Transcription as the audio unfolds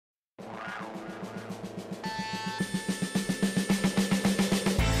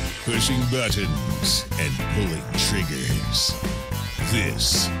pushing buttons and pulling triggers.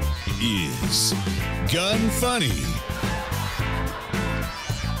 This is Gun Funny.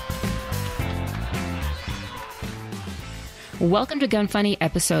 Welcome to Gun Funny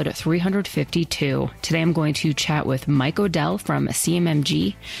episode 352. Today I'm going to chat with Mike Odell from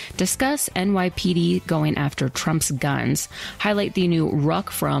CMMG, discuss NYPD going after Trump's guns, highlight the new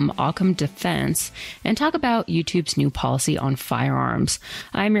ruck from Occam Defense, and talk about YouTube's new policy on firearms.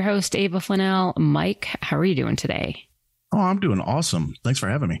 I'm your host, Ava Flanell. Mike, how are you doing today? Oh, I'm doing awesome. Thanks for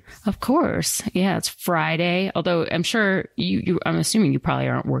having me. Of course. Yeah, it's Friday. Although I'm sure I'm assuming you probably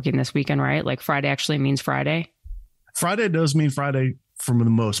aren't working this weekend, right? Like Friday actually means Friday. Friday does mean Friday for the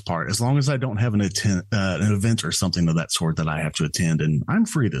most part, as long as I don't have an event or something of that sort that I have to attend, and I'm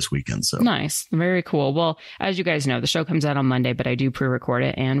free this weekend. So nice. Very cool. Well, as you guys know, the show comes out on Monday, but I do pre-record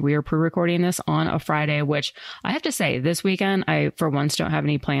it, and we are pre-recording this on a Friday, which I have to say this weekend, I for once don't have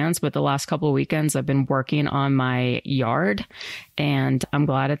any plans, but the last couple of weekends I've been working on my yard, and I'm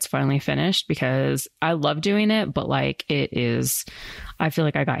glad it's finally finished because I love doing it, but like I feel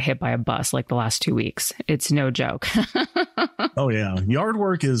like I got hit by a bus like the last 2 weeks. It's no joke. Oh yeah. Yard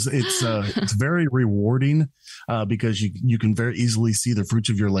work it's very rewarding because you can very easily see the fruits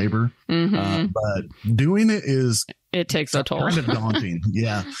of your labor. Mm-hmm. But doing it takes a toll. Kind of daunting.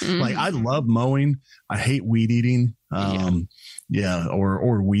 Yeah. Mm-hmm. Like I love mowing. I hate weed eating.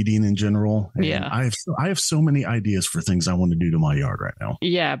 Or weeding in general. And yeah. I have so many ideas for things I want to do to my yard right now.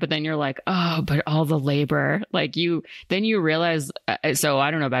 Yeah. But then you're like, oh, but all the labor, like then you realize, so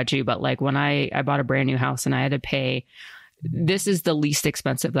I don't know about you, but like when I bought a brand new house and I had to pay, this is the least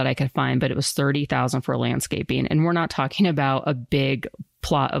expensive that I could find, but it was $30,000 for landscaping. And we're not talking about a big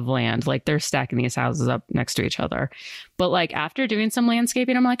plot of land. Like they're stacking these houses up next to each other. But like after doing some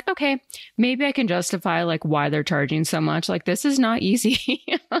landscaping, I'm like, okay, maybe I can justify like why they're charging so much. Like this is not easy.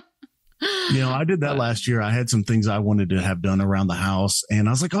 I did that last year. I had some things I wanted to have done around the house and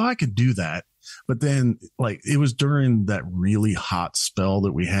I was like, oh, I could do that. But then like it was during that really hot spell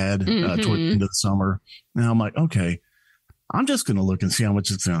that we had toward the end of the summer. And I'm like, okay, I'm just going to look and see how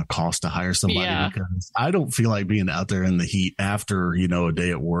much it's going to cost to hire somebody because I don't feel like being out there in the heat after, a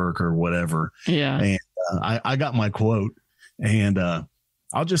day at work or whatever. Yeah. And I got my quote and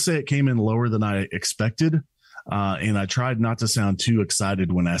I'll just say it came in lower than I expected. And I tried not to sound too excited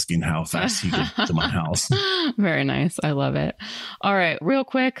when asking how fast he could get to my house. Very nice. I love it. All right. Real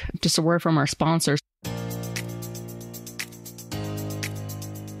quick, just a word from our sponsors.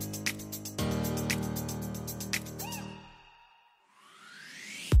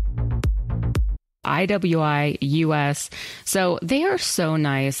 IWI US. So they are so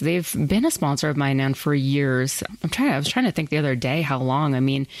nice. They've been a sponsor of mine now for years. I was trying to think the other day how long. I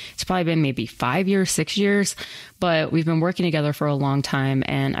mean, it's probably been maybe 5 years, 6 years, but we've been working together for a long time.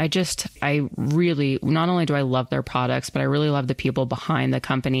 And I really, not only do I love their products, but I really love the people behind the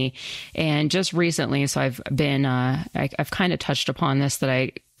company. And just recently, so I've been, I've kind of touched upon this, that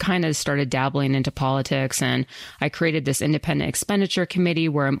I kind of started dabbling into politics, and I created this independent expenditure committee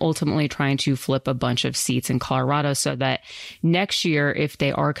where I'm ultimately trying to flip a bunch of seats in Colorado so that next year, if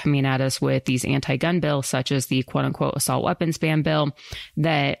they are coming at us with these anti-gun bills, such as the quote unquote assault weapons ban bill,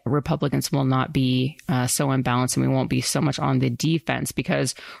 that Republicans will not be so imbalanced and we won't be so much on the defense,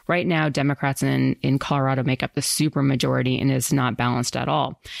 because right now Democrats in Colorado make up the super majority and is not balanced at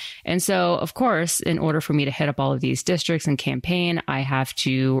all. And so, of course, in order for me to hit up all of these districts and campaign, I have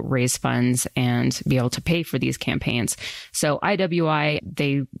to raise funds and be able to pay for these campaigns. So IWI,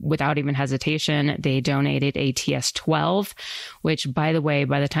 they, without even hesitation, they donated a TS-12, which, by the way,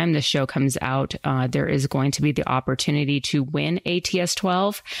 by the time this show comes out, there is going to be the opportunity to win a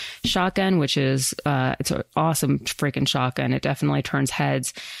TS-12 shotgun, which is, it's an awesome freaking shotgun. It definitely turns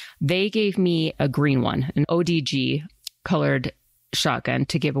heads. They gave me a green one, an ODG colored shotgun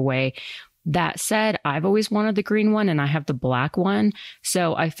to give away. That said, I've always wanted the green one and I have the black one.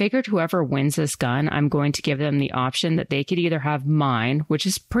 So I figured whoever wins this gun, I'm going to give them the option that they could either have mine, which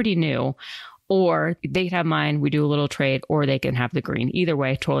is pretty new, or they could have mine, we do a little trade, or they can have the green. Either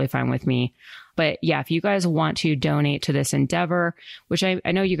way, totally fine with me. But yeah, if you guys want to donate to this endeavor, which I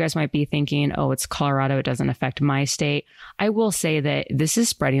know you guys might be thinking, oh, it's Colorado, it doesn't affect my state. I will say that this is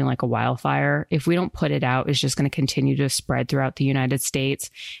spreading like a wildfire. If we don't put it out, it's just going to continue to spread throughout the United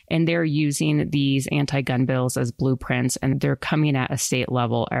States. And they're using these anti-gun bills as blueprints, and they're coming at a state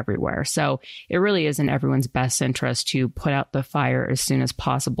level everywhere. So it really is in everyone's best interest to put out the fire as soon as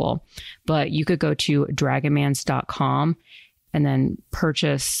possible. But you could go to dragonmans.com and then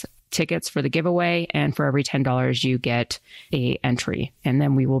purchase tickets for the giveaway. And for every $10, you get a entry. And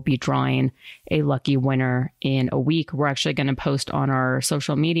then we will be drawing a lucky winner in a week. We're actually going to post on our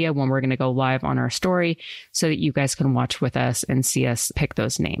social media when we're going to go live on our story so that you guys can watch with us and see us pick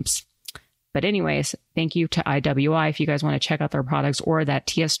those names. But anyways, thank you to IWI. If you guys want to check out their products, or that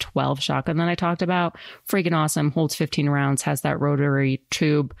TS12 shotgun that I talked about, freaking awesome. Holds 15 rounds, has that rotary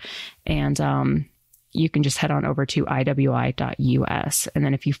tube. And you can just head on over to iwi.us. And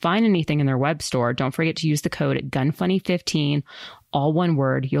then if you find anything in their web store, don't forget to use the code GUNFUNNY15, all one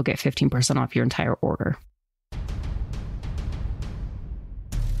word. You'll get 15% off your entire order.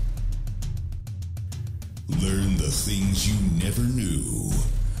 Learn the things you never knew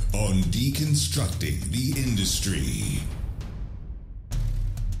on Deconstructing the Industry.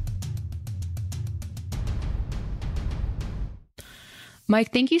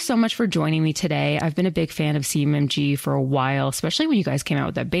 Mike, thank you so much for joining me today. I've been a big fan of CMMG for a while, especially when you guys came out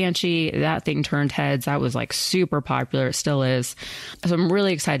with that Banshee. That thing turned heads. That was like super popular. It still is. So I'm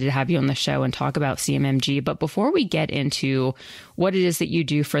really excited to have you on the show and talk about CMMG. But before we get into what it is that you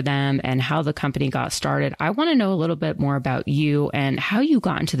do for them and how the company got started, I want to know a little bit more about you and how you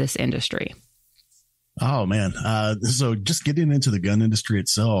got into this industry. Oh, man. So just getting into the gun industry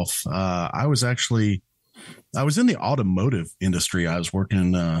itself, I was in the automotive industry. I was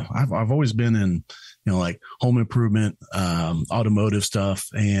working, I've always been in, like home improvement, automotive stuff.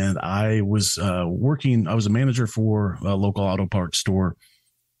 And I was I was a manager for a local auto parts store.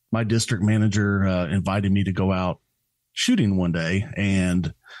 My district manager invited me to go out shooting one day.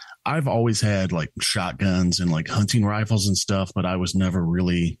 And I've always had like shotguns and like hunting rifles and stuff, but I was never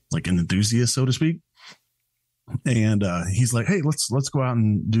really like an enthusiast, so to speak. And he's like, "Hey, let's go out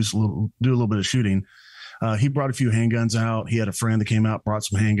and do a little bit of shooting." He brought a few handguns out. He had a friend that came out, brought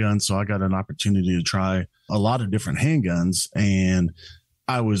some handguns. So I got an opportunity to try a lot of different handguns. And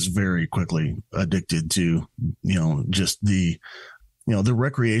I was very quickly addicted to, just the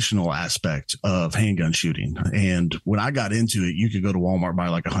recreational aspect of handgun shooting. And when I got into it, you could go to Walmart, buy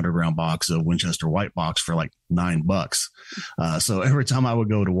like 100-round box of Winchester white box for like $9. So every time I would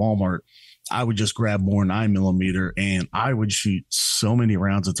go to Walmart, I would just grab more 9mm and I would shoot so many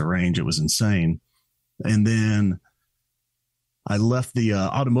rounds at the range. It was insane. And then I left the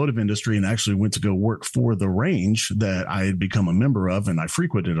automotive industry and actually went to go work for the range that I had become a member of, and I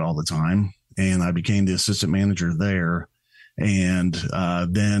frequented all the time. And I became the assistant manager there. And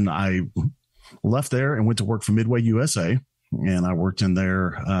then I left there and went to work for Midway USA. And I worked in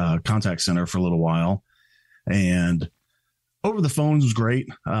their contact center for a little while. And over the phones was great,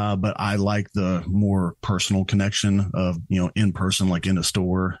 but I like the more personal connection of, in person, like in a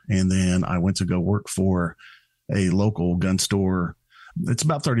store. And then I went to go work for a local gun store. It's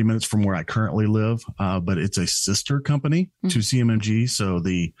about 30 minutes from where I currently live, but it's a sister company to CMMG. So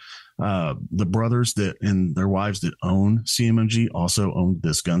the brothers and their wives that own CMMG also owned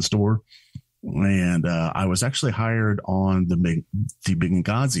this gun store. And I was actually hired on the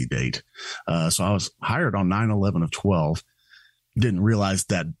Benghazi date. So I was hired on 9/11 of 12. Didn't realize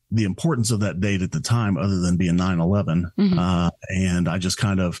that the importance of that date at the time, other than being 9/11. And I just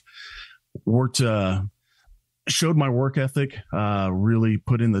kind of worked, showed my work ethic, really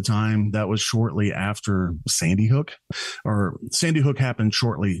put in the time. That was shortly after Sandy Hook happened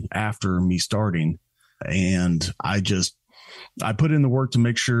shortly after me starting. And I put in the work to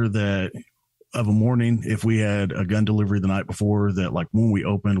make sure that of a morning, if we had a gun delivery the night before, that like when we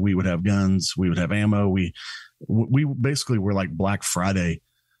opened, we would have guns, we would have ammo. We basically were like Black Friday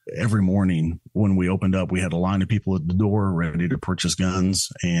every morning. When we opened up, we had a line of people at the door ready to purchase guns.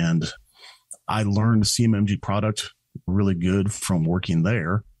 And I learned the CMMG product really good from working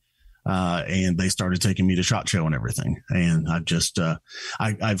there. And they started taking me to SHOT Show and everything. And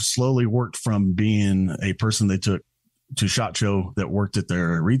I've slowly worked from being a person they took to SHOT Show that worked at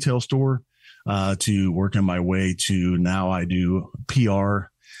their retail store, to working my way to now I do PR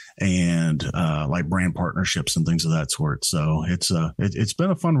and like brand partnerships and things of that sort. So it's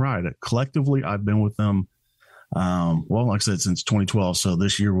been a fun ride. Collectively, I've been with them, like I said, since 2012. So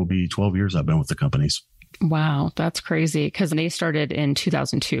this year will be 12 years I've been with the companies. Wow, that's crazy. Because they started in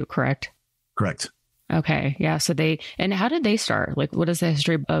 2002, correct? Correct. Okay, yeah. So and how did they start? Like, what is the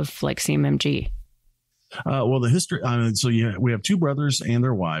history of like CMMG? The history, we have two brothers and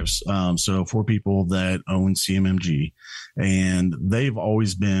their wives. So 4 people that own CMMG, and they've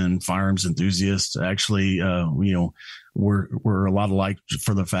always been firearms enthusiasts. Actually, we're a lot alike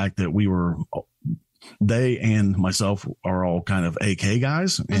for the fact that they and myself are all kind of AK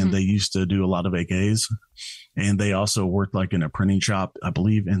guys, and they used to do a lot of AKs, and they also worked like in a printing shop, I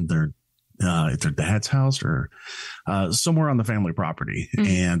believe in their dad's house or somewhere on the family property.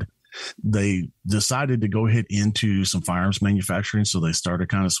 And they decided to go ahead into some firearms manufacturing. So they started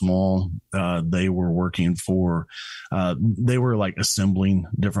kind of small. They were working for, they were like assembling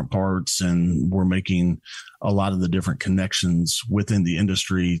different parts and were making a lot of the different connections within the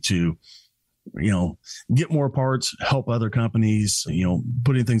industry to, get more parts, help other companies,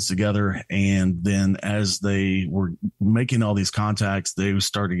 putting things together. And then as they were making all these contacts, they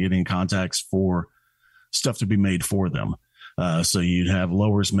started getting contacts for stuff to be made for them. So you'd have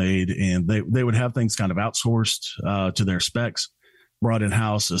lowers made, and they would have things kind of outsourced to their specs, brought in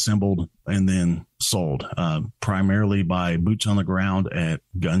house, assembled, and then sold, primarily by boots on the ground at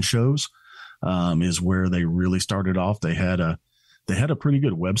gun shows, is where they really started off. They had a pretty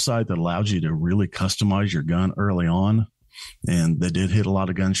good website that allowed you to really customize your gun early on, and they did hit a lot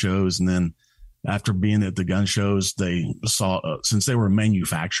of gun shows. And then after being at the gun shows, they saw, since they were a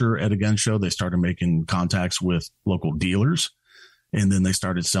manufacturer at a gun show, they started making contacts with local dealers, and then they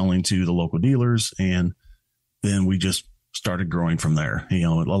started selling to the local dealers. And then we just started growing from there. A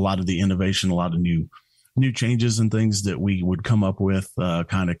lot of the innovation, a lot of new changes and things that we would come up with,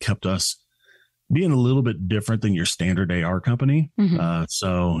 kind of kept us being a little bit different than your standard AR company. Mm-hmm.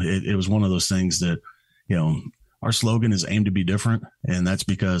 So it was one of those things that, our slogan is aim to be different. And that's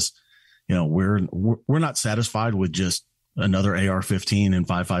because, we're not satisfied with just another AR-15 and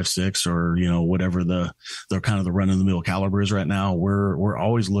 5.56 or, whatever the kind of the run of the mill caliber is right now. We're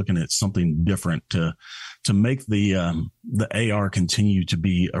always looking at something different to make the AR continue to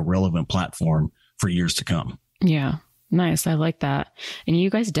be a relevant platform for years to come. Yeah. Nice. I like that. And you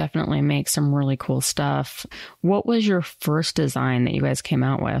guys definitely make some really cool stuff. What was your first design that you guys came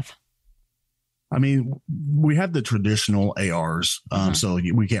out with? I mean, we had the traditional ARs, so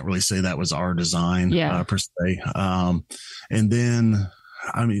we can't really say that was our design per se. And then,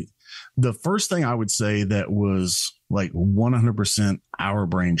 I mean, the first thing I would say that was like 100% our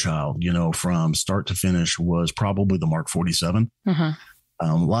brainchild, from start to finish, was probably the Mark 47. A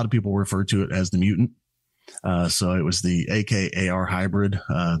lot of people refer to it as the Mutant. So it was the AK AR hybrid.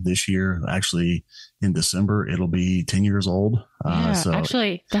 This year, actually in December, it'll be 10 years old. So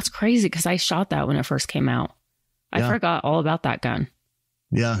actually, that's crazy because I shot that when it first came out. I forgot all about that gun.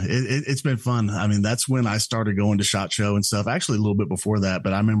 Yeah, it's been fun. I mean, that's when I started going to SHOT Show and stuff. Actually, a little bit before that,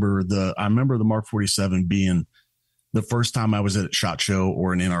 but I remember the Mark 47 being the first time I was at a SHOT Show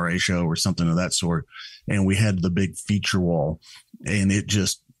or an NRA show or something of that sort, and we had the big feature wall, and it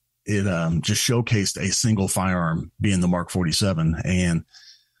just showcased a single firearm being the Mark 47. And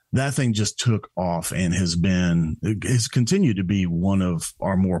that thing just took off and has continued to be one of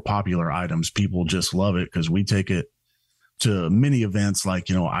our more popular items. People just love it because we take it to many events like,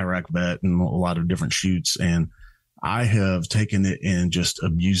 Iraq Vet and a lot of different shoots. And I have taken it and just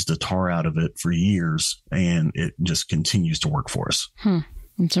abused the tar out of it for years, and it just continues to work for us.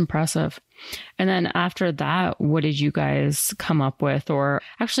 It's impressive. And then after that, what did you guys come up with? Or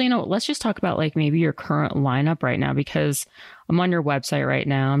actually, let's just talk about like maybe your current lineup right now, because I'm on your website right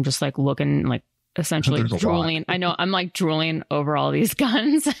now. I'm just like looking, like essentially drooling. I know I'm like drooling over all these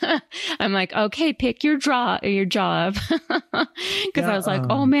guns. I'm like, okay, pick your job. Cause I was like,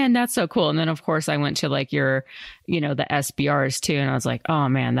 oh man, that's so cool. And then of course I went to like your, the SBRs too. And I was like, oh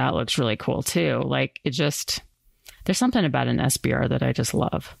man, that looks really cool too. Like there's something about an SBR that I just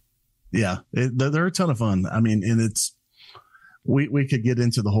love. Yeah, they're a ton of fun. I mean, and we could get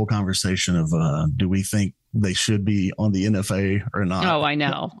into the whole conversation of do we think they should be on the NFA or not? Oh, I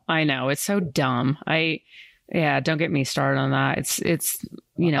know. It's so dumb. Don't get me started on that. It's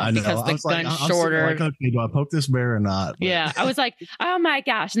because the gun's shorter. Like, okay, do I poke this bear or not? But. Yeah, I was like, oh my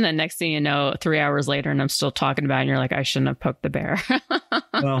gosh. And then next thing you know, 3 hours later, and I'm still talking about it, and you're like, I shouldn't have poked the bear.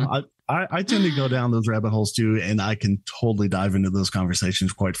 Well, I tend to go down those rabbit holes too, and I can totally dive into those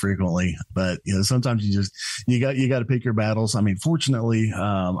conversations quite frequently. But sometimes you got to pick your battles. I mean, fortunately,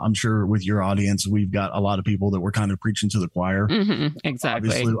 I'm sure with your audience, we've got a lot of people that we're kind of preaching to the choir. Mm-hmm,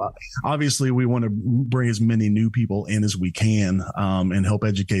 exactly. Obviously, we want to bring as many new people in as we can, and help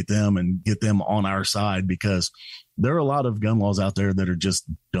educate them and get them on our side, because there are a lot of gun laws out there that are just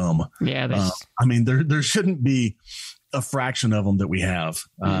dumb. Yeah. I mean, there shouldn't be a fraction of them that we have.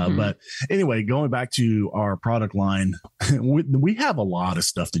 But anyway, going back to our product line, we have a lot of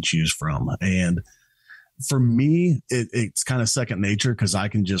stuff to choose from. And for me, it's kind of second nature because I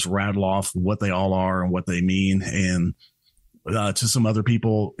can just rattle off what they all are and what they mean. And to some other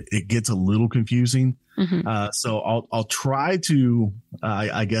people, it gets a little confusing. So I'll try to,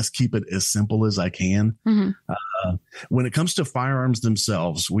 I guess, keep it as simple as I can. When it comes to firearms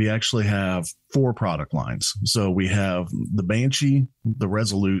themselves, we actually have 4 product lines. So we have the Banshee, the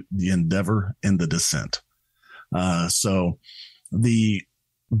Resolute, the Endeavor, and the Descent. So the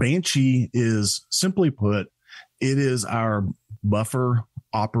Banshee is, simply put, it is our buffer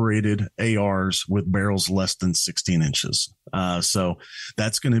operated ARs with barrels less than 16 inches. So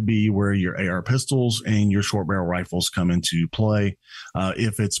that's going to be where your AR pistols and your short barrel rifles come into play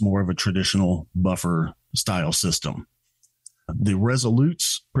if it's more of a traditional buffer style system. The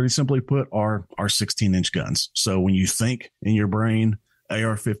Resolutes, pretty simply put, are 16-inch guns. So when you think in your brain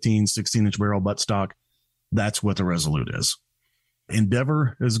AR-15, 16-inch barrel buttstock, that's what the Resolute is.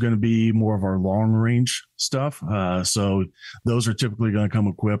 Endeavor is going to be more of our long range stuff. So those are typically going to come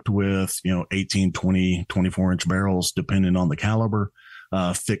equipped with, 18, 20, 24-inch barrels, depending on the caliber,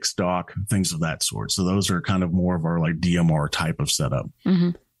 fixed stock, things of that sort. So those are kind of more of our like DMR type of setup. Mm-hmm.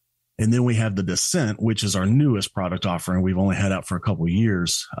 And then we have the Descent, which is our newest product offering. We've only had out for a couple of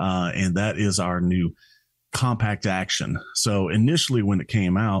years. And that is our new compact action. So initially when it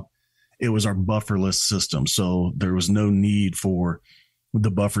came out, it was our bufferless system. So there was no need for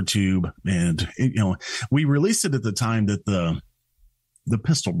the buffer tube. And, we released it at the time that the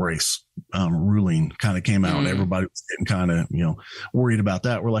pistol brace ruling kind of came out and everybody was getting kind of, worried about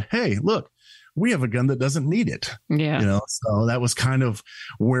that. We're like, hey, look, we have a gun that doesn't need it. Yeah. So that was kind of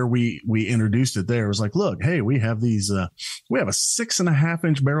where we introduced it there. It was like, look, hey, we have these, we have a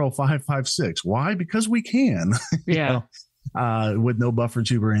 6.5-inch barrel 5.56. Why? Because we can. Yeah. With no buffer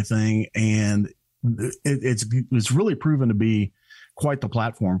tube or anything. And it's really proven to be quite the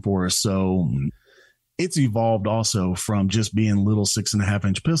platform for us. So it's evolved also from just being little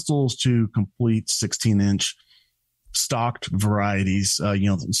 6.5-inch pistols to complete 16-inch stocked varieties,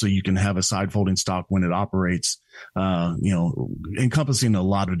 so you can have a side folding stock when it operates, encompassing a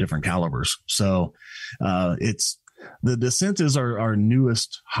lot of different calibers. So the Descent is our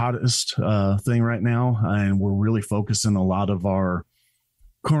newest, hottest thing right now, and we're really focusing a lot of our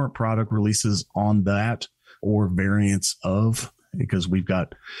current product releases on that or variants of, because we've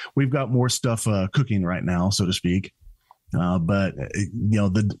got more stuff cooking right now, so to speak. But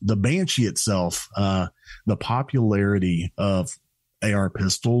the Banshee itself, the popularity of AR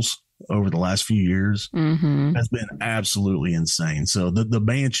pistols over the last few years has been absolutely insane. So the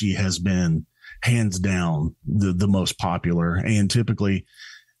Banshee has been hands down the most popular. And typically,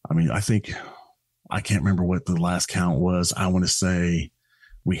 I think, I can't remember what the last count was. I want to say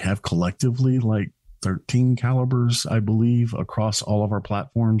we have collectively like 13 calibers, I believe, across all of our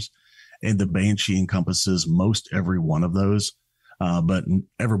platforms. And the Banshee encompasses most every one of those. But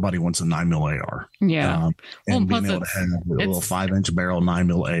everybody wants a 9mm AR. Yeah. And being able to have a little 5-inch barrel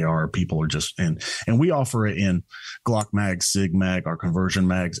 9mm AR, people are just, and we offer it in Glock mag, Sig mag, our conversion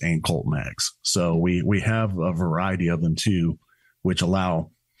mags, and Colt mags. So we have a variety of them too, which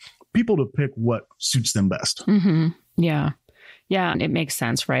allow people to pick what suits them best. Mm-hmm. Yeah. Yeah. And it makes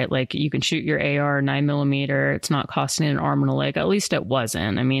sense, right? Like you can shoot your AR 9mm. It's not costing an arm and a leg. At least it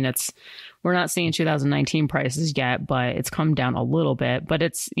wasn't. We're not seeing 2019 prices yet, but it's come down a little bit, but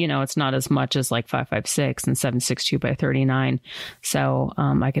it's, it's not as much as like 5.56 and 7.62 by 39. So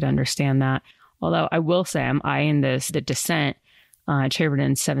I could understand that. Although I will say I'm eyeing the Descent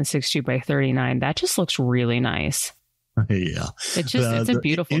Chamberlain 7.62 by 39. That just looks really nice. Yeah. It's a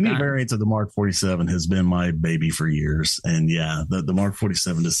beautiful any gun. variant of the Mark 47 has been my baby for years. And yeah, the Mark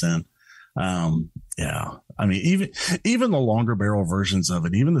 47 Descent. Yeah. Even the longer barrel versions of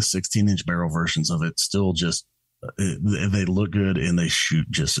it, even the 16-inch barrel versions of it, still just they look good and they shoot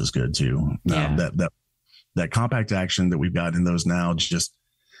just as good too. Yeah. That compact action that we've got in those now, it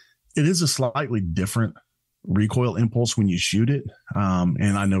is a slightly different recoil impulse when you shoot it.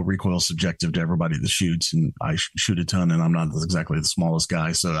 And I know recoil is subjective to everybody that shoots, and I shoot a ton, and I'm not exactly the smallest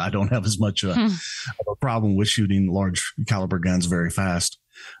guy, so I don't have as much of a problem with shooting large caliber guns very fast.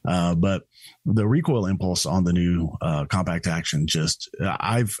 But the recoil impulse on the new compact action,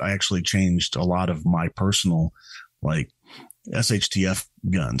 I've actually changed a lot of my personal SHTF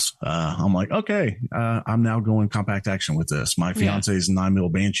guns. I'm like, okay, I'm now going compact action with this. My fiance's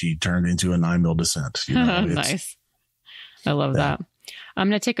 9mm Banshee turned into a 9mm Descent. Nice. I love that. I'm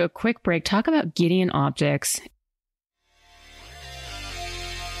going to take a quick break, talk about Gideon Optics.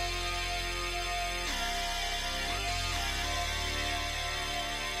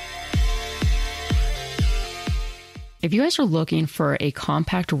 If you guys are looking for a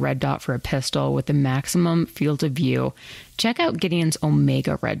compact red dot for a pistol with the maximum field of view, check out Gideon's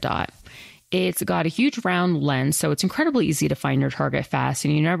Omega Red Dot. It's got a huge round lens, so it's incredibly easy to find your target fast,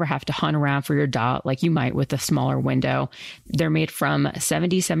 and you never have to hunt around for your dot like you might with a smaller window. They're made from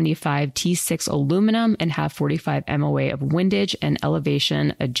 7075 T6 aluminum and have 45 MOA of windage and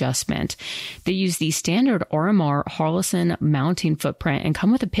elevation adjustment. They use the standard RMR Harlesson mounting footprint and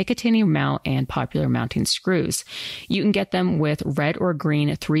come with a Picatinny mount and popular mounting screws. You can get them with red or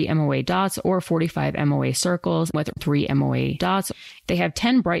green 3 MOA dots or 45 MOA circles with 3 MOA dots. They have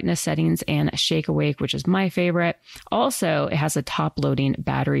 10 brightness settings and a shake awake, which is my favorite. Also, it has a top loading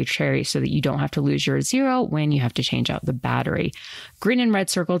battery tray so that you don't have to lose your zero when you have to change out the battery. Green and red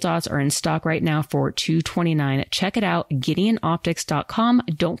circle dots are in stock right now for $229. Check it out, GideonOptics.com.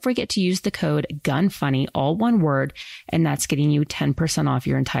 Don't forget to use the code GUNFUNNY, all one word, and that's getting you 10% off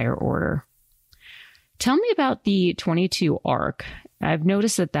your entire order. Tell me about the 22 ARC. I've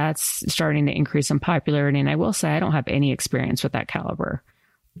noticed that that's starting to increase in popularity, and I will say I don't have any experience with that caliber.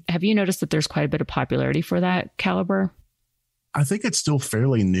 Have you noticed that there's quite a bit of popularity for that caliber? I think it's still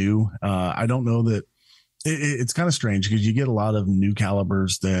fairly new. I don't know that it's kind of strange because you get a lot of new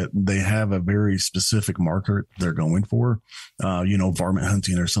calibers that they have a very specific market they're going for, varmint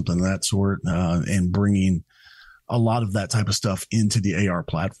hunting or something of that sort, and bringing a lot of that type of stuff into the AR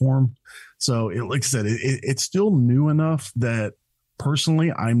platform. So like I said, it's still new enough that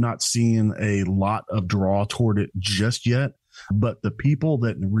personally, I'm not seeing a lot of draw toward it just yet. But the people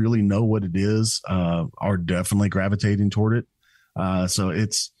that really know what it is are definitely gravitating toward it. So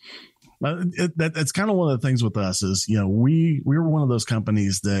it's that's kind of one of the things with us is, we're one of those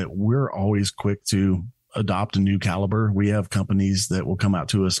companies that we're always quick to adopt a new caliber. We have companies that will come out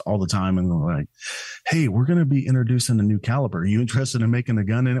to us all the time and they're like, hey, we're going to be introducing a new caliber. Are you interested in making a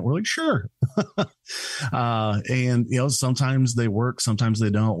gun in it? We're like, sure. And, sometimes they work, sometimes they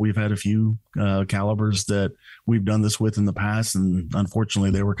don't. We've had a few calibers that we've done this with in the past, and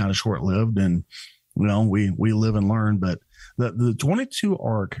unfortunately they were kind of short lived, and, we live and learn, but the 22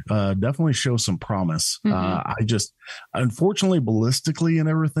 ARC definitely shows some promise. I just, unfortunately, ballistically and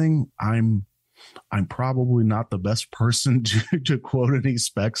everything, I'm probably not the best person to quote any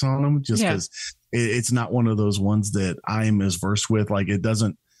specs on them, just because it's not one of those ones that I'm as versed with. Like, it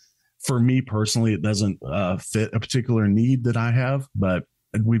doesn't, for me personally, it doesn't fit a particular need that I have, but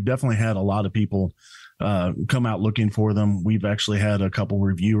we've definitely had a lot of people come out looking for them. We've actually had a couple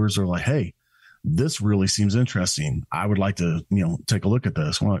reviewers are like, hey, this really seems interesting. I would like to, take a look at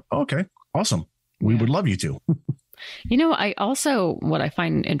this. We're like, okay, awesome. We would love you to. I also, what I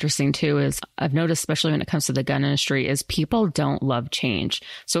find interesting too is I've noticed, especially when it comes to the gun industry, is people don't love change.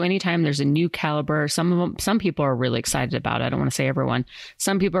 So anytime there's a new caliber, some people are really excited about it. I don't want to say everyone.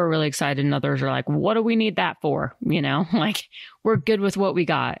 Some people are really excited and others are like, what do we need that for? Like, we're good with what we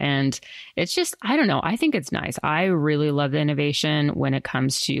got. And it's just, I don't know. I think it's nice. I really love the innovation when it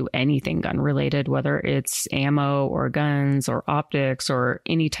comes to anything gun related, whether it's ammo or guns or optics or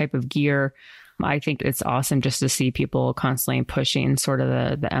any type of gear. I think it's awesome just to see people constantly pushing sort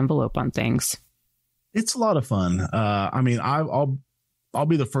of the envelope on things. It's a lot of fun. I'll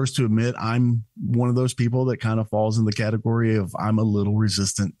be the first to admit I'm one of those people that kind of falls in the category of I'm a little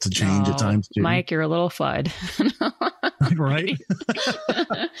resistant to change at times too. Mike, you're a little FUD. Right.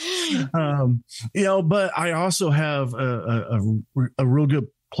 But I also have a real good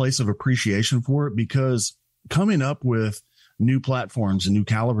place of appreciation for it, because coming up with new platforms and new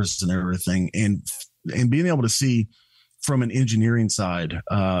calibers and everything, and being able to see from an engineering side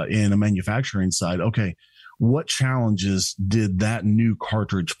and a manufacturing side, okay, what challenges did that new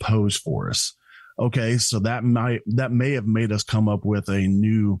cartridge pose for us? Okay, so that may have made us come up with a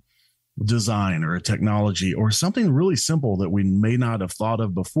new design or a technology or something really simple that we may not have thought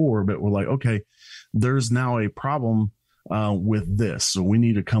of before, but we're like, okay, there's now a problem with this, so we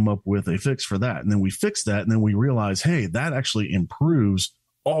need to come up with a fix for that. And then we fix that, and then we realize, hey, that actually improves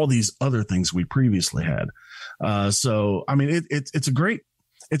all these other things we previously had. So I mean, it's a great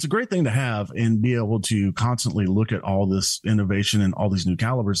thing to have and be able to constantly look at all this innovation and all these new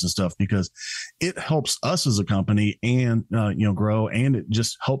calibers and stuff, because it helps us as a company and grow, and it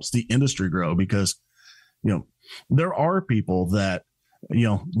just helps the industry grow, because there are people that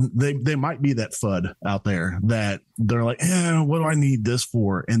they might be that FUD out there that they're like, what do I need this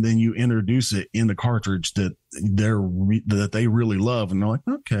for? And then you introduce it in the cartridge that they really love, and they're like,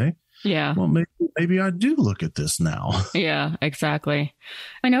 okay, yeah, well, maybe I do look at this now. Yeah, exactly.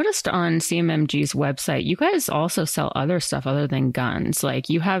 I noticed on CMMG's website, you guys also sell other stuff other than guns. Like,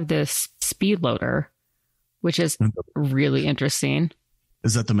 you have this speed loader, which is really interesting.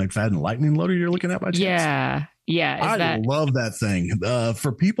 Is that the McFadden Lightning loader you're looking at by chance? Yeah. I love that thing.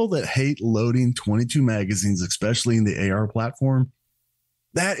 For people that hate loading 22 magazines, especially in the AR platform,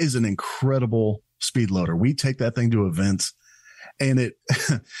 that is an incredible speed loader. We take that thing to events, and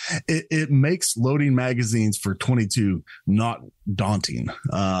it makes loading magazines for 22 not daunting.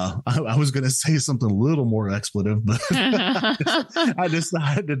 I was going to say something a little more expletive, but I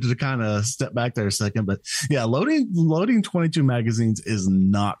decided to kind of step back there a second. But yeah, loading 22 magazines is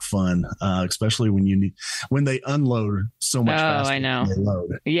not fun, especially when they unload so much faster. I know. Than they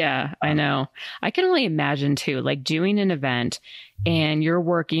load. Yeah, I know. I can only imagine too, like doing an event and you're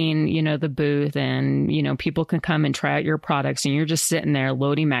working, the booth, and, people can come and try out your products, and you're just sitting there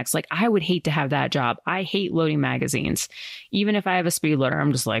loading mags. Like, I would hate to have that job. I hate loading magazines. Even if I have a speed loader,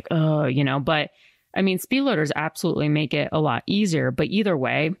 I'm just like, oh, but I mean, speed loaders absolutely make it a lot easier. But either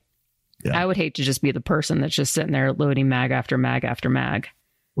way, I would hate to just be the person that's just sitting there loading mag after mag after mag.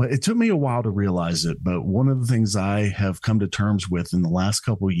 Well, it took me a while to realize it, but one of the things I have come to terms with in the last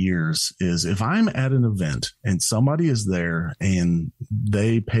couple of years is if I'm at an event and somebody is there and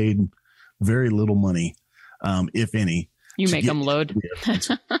they paid very little money, if any, you make them load.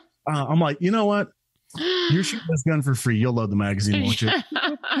 I'm like, you know what? You're shooting this gun for free. You'll load the magazine, won't you?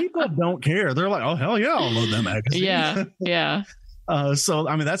 People don't care. They're like, oh, hell yeah, I'll load that magazine. Yeah, yeah. So,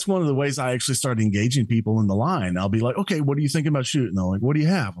 I mean, that's one of the ways I actually started engaging people in the line. I'll be like, okay, what are you thinking about shooting? They're like, what do you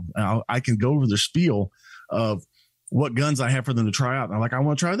have? I can go over the spiel of what guns I have for them to try out. And I'm like, I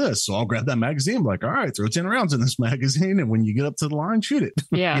want to try this. So I'll grab that magazine. I'm like, all right, throw 10 rounds in this magazine. And when you get up to the line, shoot it.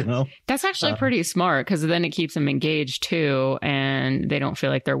 Yeah. That's actually pretty smart, because then it keeps them engaged too. And they don't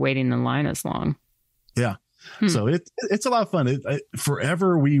feel like they're waiting in line as long. Yeah. So it's a lot of fun.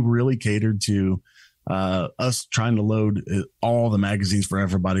 Forever, we really catered to us trying to load all the magazines for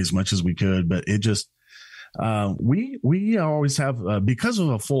everybody as much as we could, but it just we always have because of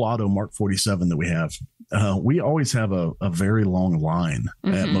a full auto Mark 47 that we have, we always have a very long line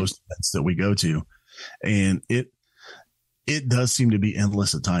at most events that we go to, and it does seem to be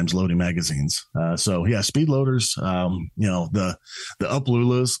endless at times loading magazines. So yeah, speed loaders, the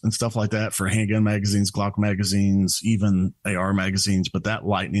Uplulas and stuff like that for handgun magazines, Glock magazines, even AR magazines. But that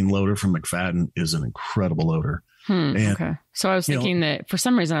Lightning loader from McFadden is an incredible loader. Okay. So I was thinking that for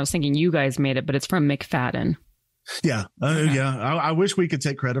some reason I was thinking you guys made it, but it's from McFadden. Yeah. Yeah. I wish we could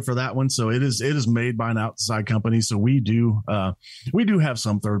take credit for that one. So it is made by an outside company. So we do have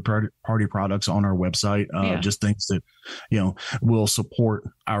some third party products on our website, just things that, will support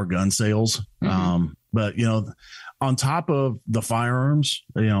our gun sales. But, on top of the firearms,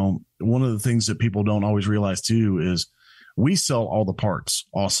 one of the things that people don't always realize too, is we sell all the parts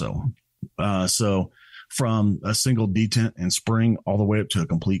also. So from a single detent and spring all the way up to a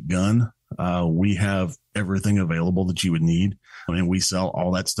complete gun, we have everything available that you would need. I mean, we sell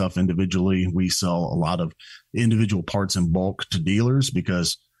all that stuff individually. We sell a lot of individual parts in bulk to dealers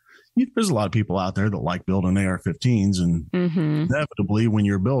because there's a lot of people out there that like building AR-15s, and inevitably when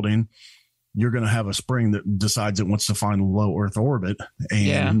you're building, you're going to have a spring that decides it wants to find low Earth orbit.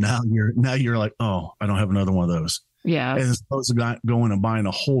 And now you're like, oh, I don't have another one of those. Yeah. And as opposed to going and buying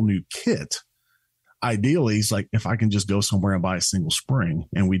a whole new kit, ideally, it's like if I can just go somewhere and buy a single spring,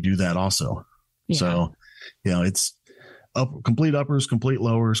 and we do that also. Yeah. So, it's complete uppers, complete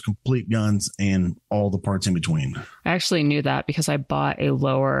lowers, complete guns, and all the parts in between. I actually knew that because I bought a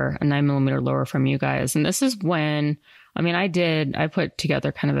 9mm lower from you guys. And this is when, I put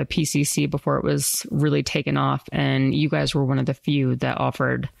together kind of a PCC before it was really taken off. And you guys were one of the few that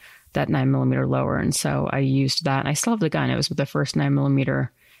offered that 9mm lower. And so I used that, and I still have the gun. It was the first 9mm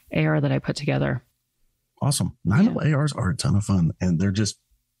AR that I put together. Awesome. 9mm ARs are a ton of fun, and they're just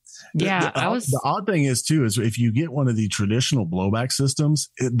the odd thing is too, is if you get one of the traditional blowback systems,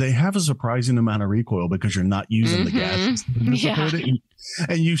 they have a surprising amount of recoil because you're not using the gas system.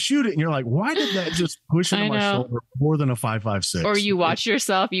 And you shoot it and you're like, why did that just push into my shoulder more than a 5.56? Or you watch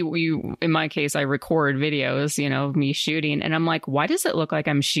yourself, you in my case, I record videos, of me shooting, and I'm like, why does it look like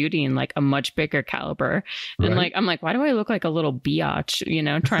I'm shooting like a much bigger caliber? And I'm like, why do I look like a little biatch,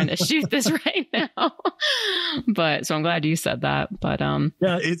 trying to shoot this right now? But so I'm glad you said that. But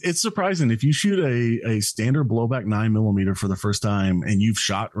it's surprising if you shoot a standard blowback 9mm for the first time and you've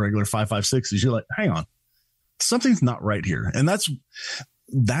shot regular 5.56s, you're like, hang on, something's not right here. And that's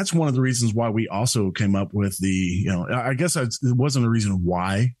one of the reasons why we also came up with the, I guess it wasn't a reason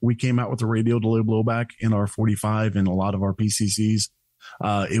why we came out with the radio delay blowback in our 45 and a lot of our PCCs.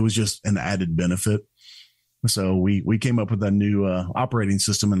 It was just an added benefit. So we came up with a new operating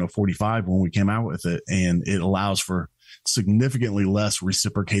system in a 45 when we came out with it, and it allows for significantly less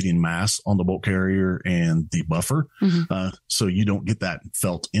reciprocating mass on the bolt carrier and the buffer. So you don't get that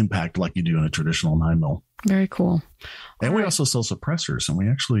felt impact like you do in a traditional 9mm. Very cool. And we also sell suppressors, and we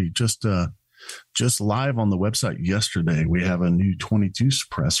actually just just live on the website yesterday, we have a new 22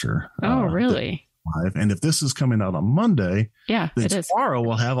 suppressor. Oh, really? Live. And if this is coming out on Monday, then it is. Tomorrow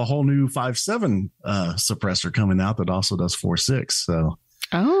we'll have a whole new 5.7 suppressor coming out that also does 4.6. So,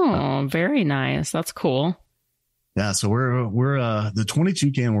 very nice. That's cool. Yeah, so we're the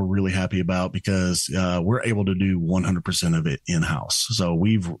 22 can we're really happy about because we're able to do 100% of it in house. So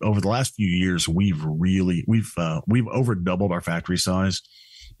we've over the last few years we've over doubled our factory size,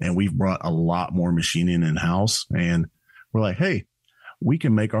 and we've brought a lot more machining in house. And we're like, hey, we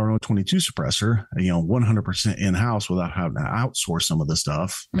can make our own 22 suppressor, 100% in house without having to outsource some of the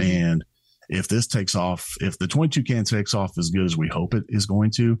stuff. Mm-hmm. And if this takes off, if the 22 can takes off as good as we hope it is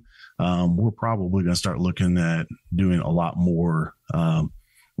going to, we're probably going to start looking at doing a lot more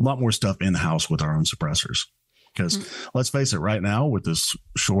stuff in house with our own suppressors. Because let's face it, right now with this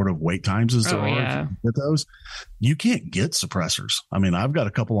short of wait times as there are with those, you can't get suppressors. I mean, I've got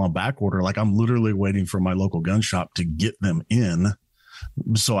a couple on back order. Like I'm literally waiting for my local gun shop to get them in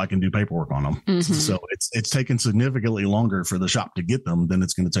so I can do paperwork on them. Mm-hmm. So it's taken significantly longer for the shop to get them than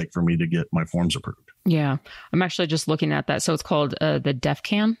it's going to take for me to get my forms approved. Yeah. I'm actually just looking at that. So it's called the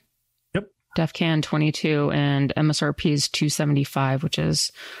DefCan. Yep. DefCan 22 and MSRP is $275, which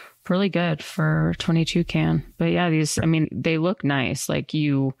is really good for 22 can. But yeah, these, I mean, they look nice. Like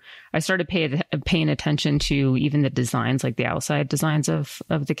I started paying attention to even the designs, like the outside designs of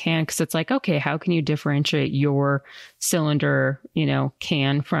the can. Cause it's like, okay, how can you differentiate your cylinder,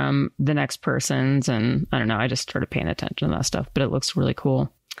 can from the next person's? And I don't know. I just started paying attention to that stuff, but it looks really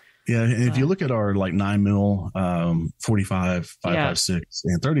cool. Yeah. And if you look at our like 9mm, 45, 5.56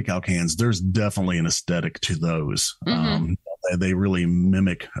 and 30 cal cans, there's definitely an aesthetic to those. Mm-hmm. They really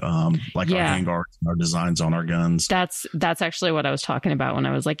mimic our handguards and our designs on our guns. That's actually what I was talking about when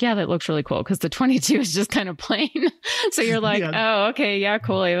I was like, that looks really cool. Because the 22 is just kind of plain. So you're like, oh, okay. Yeah,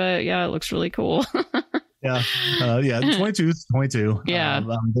 cool. Ava. Yeah, it looks really cool. Yeah. The 22 is 22. Yeah.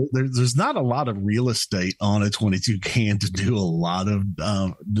 There's not a lot of real estate on a 22 can to do a lot of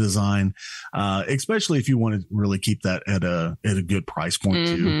design, especially if you want to really keep that at a good price point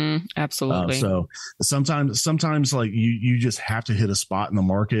too. Absolutely. So sometimes like you just have to hit a spot in the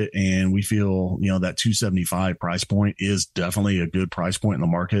market, and we feel, that 275 price point is definitely a good price point in the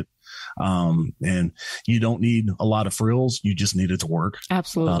market. And you don't need a lot of frills. You just need it to work.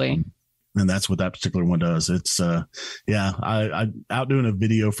 Absolutely. And that's what that particular one does. It's, I'm out doing a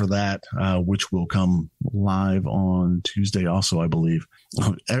video for that, which will come live on Tuesday also, I believe.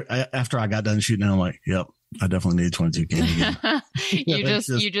 After I got done shooting, I'm like, yep, I definitely need a 22 can again.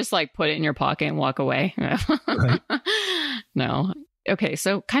 You just like put it in your pocket and walk away. Right. No. Okay.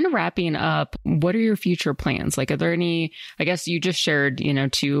 So kind of wrapping up, what are your future plans? Like, are there any, I guess you just shared,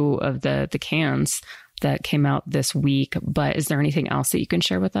 2 of the cans that came out this week, but is there anything else that you can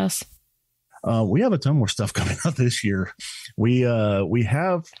share with us? We have a ton more stuff coming out this year. We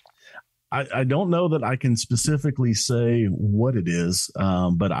have, I don't know that I can specifically say what it is,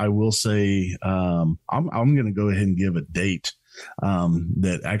 but I will say, I'm going to go ahead and give a date,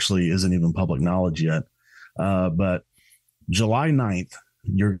 that actually isn't even public knowledge yet. But July 9th,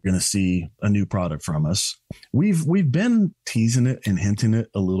 you're going to see a new product from us. We've been teasing it and hinting it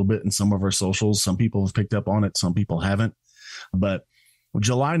a little bit in some of our socials. Some people have picked up on it. Some people haven't, but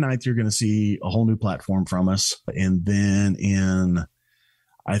July 9th, you're going to see a whole new platform from us. And then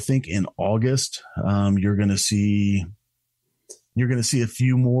I think in August, you're going to see a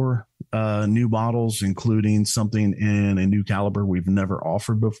few more new models, including something in a new caliber we've never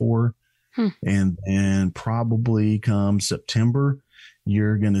offered before. And probably come September,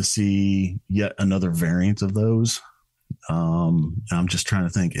 you're going to see yet another variant of those. I'm just trying to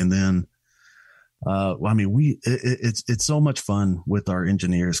think. And then, it's so much fun with our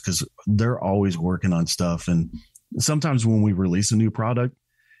engineers because they're always working on stuff. And sometimes when we release a new product,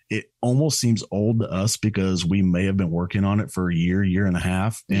 it almost seems old to us because we may have been working on it for a year and a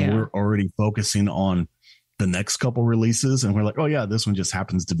half, and we're already focusing on the next couple releases. And we're like, oh yeah, this one just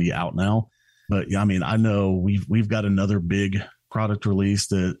happens to be out now. But yeah, I mean, I know we've got another big product release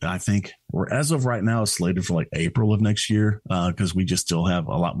that I think as of right now is slated for like April of next year, because we just still have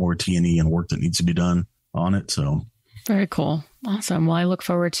a lot more T&E and work that needs to be done on it. So very cool. Awesome. Well, I look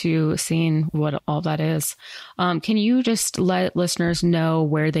forward to seeing what all that is. Can you just let listeners know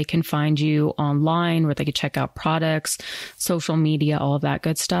where they can find you online, where they can check out products, social media, all of that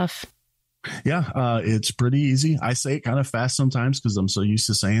good stuff? Yeah, it's pretty easy. I say it kind of fast sometimes because I'm so used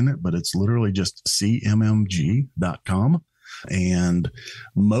to saying it, but it's literally just CMMG.com. And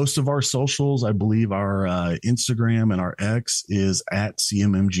most of our socials, I believe our Instagram and our X is at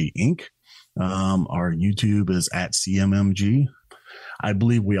CMMG Inc. Our YouTube is at CMMG. I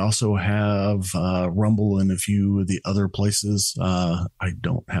believe we also have Rumble and a few of the other places. I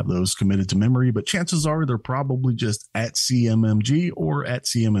don't have those committed to memory, but chances are they're probably just at CMMG or at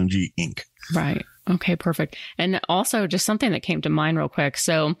CMMG Inc. Right. Okay, perfect. And also just something that came to mind real quick.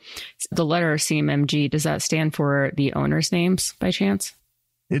 So the letter CMMG, does that stand for the owners' names by chance?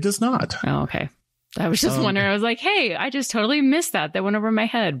 It does not. Oh, okay. I was just wondering. I was like, hey, I just totally missed that. That went over my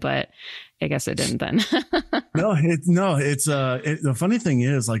head, but I guess it didn't then. The funny thing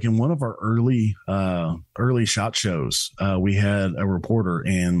is, like in one of our early SHOT shows, we had a reporter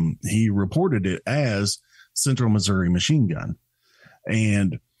and he reported it as Central Missouri Machine Gun.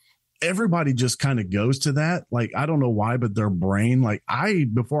 And everybody just kind of goes to that. Like, I don't know why, but their brain, like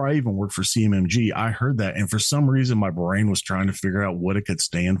before I even worked for CMMG, I heard that. And for some reason, my brain was trying to figure out what it could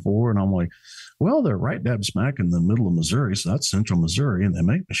stand for. And I'm like, well, they're right dab smack in the middle of Missouri. So that's Central Missouri and they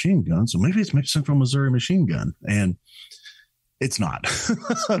make machine guns. So maybe it's Central Missouri Machine Gun. And it's not,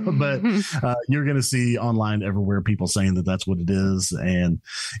 but you're going to see online everywhere people saying that that's what it is. And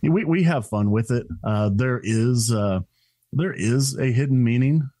we have fun with it. There is a hidden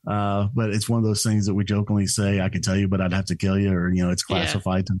meaning, but it's one of those things that we jokingly say, I could tell you, but I'd have to kill you, or, it's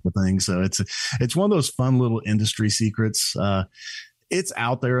classified type of thing. So it's one of those fun little industry secrets. It's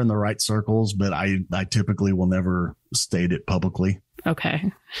out there in the right circles, but I typically will never state it publicly.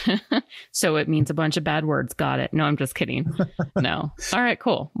 Okay. So it means a bunch of bad words. Got it. No, I'm just kidding. No. All right,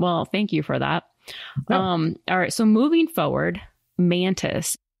 cool. Well, thank you for that. Yeah. All right. So moving forward,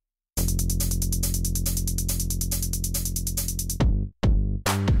 Mantis.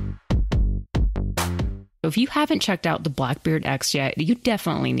 If you haven't checked out the Blackbeard X yet, you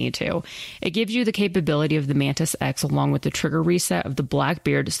definitely need to. It gives you the capability of the Mantis X along with the trigger reset of the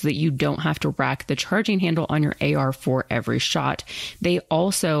Blackbeard so that you don't have to rack the charging handle on your AR for every shot. They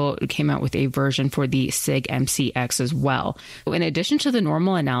also came out with a version for the SIG MCX as well. In addition to the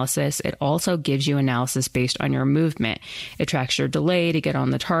normal analysis, it also gives you analysis based on your movement. It tracks your delay to get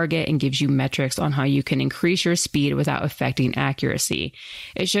on the target and gives you metrics on how you can increase your speed without affecting accuracy.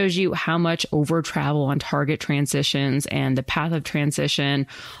 It shows you how much over travel on target transitions and the path of transition.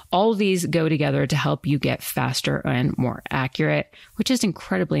 All of these go together to help you get faster and more accurate, which is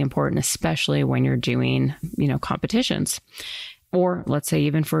incredibly important, especially when you're doing, competitions. Or let's say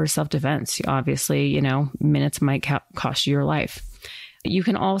even for self-defense. Obviously, minutes might cost you your life. You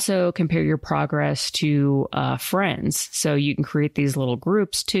can also compare your progress to friends. So you can create these little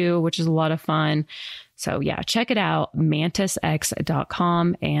groups too, which is a lot of fun. So yeah, check it out,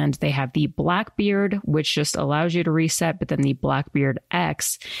 mantisx.com. And they have the Blackbeard, which just allows you to reset. But then the Blackbeard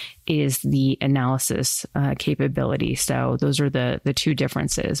X is the analysis capability. So those are the two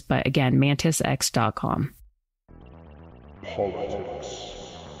differences. But again, mantisx.com. Politics.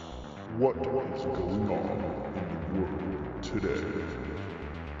 What is going on in the world today?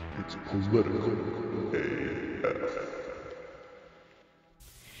 It's political AF.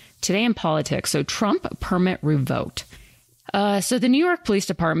 Today in politics, so Trump permit revoked. So the New York Police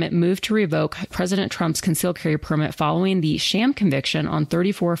Department moved to revoke President Trump's concealed carry permit following the sham conviction on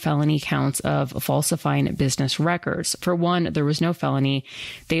 34 felony counts of falsifying business records. For one, there was no felony.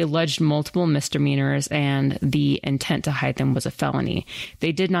 They alleged multiple misdemeanors and the intent to hide them was a felony.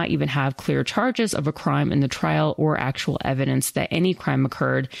 They did not even have clear charges of a crime in the trial or actual evidence that any crime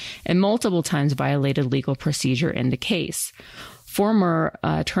occurred, and multiple times violated legal procedure in the case. Former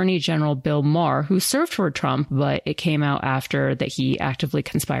Attorney General Bill Maher, who served for Trump, but it came out after that he actively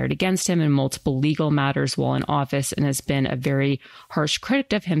conspired against him in multiple legal matters while in office and has been a very harsh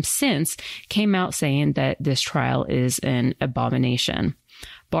critic of him since, came out saying that this trial is an abomination.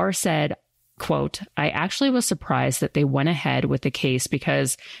 Barr said, quote, "I actually was surprised that they went ahead with the case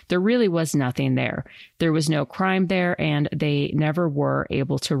because there really was nothing there. There was no crime there, and they never were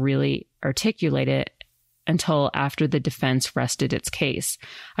able to really articulate it until after the defense rested its case.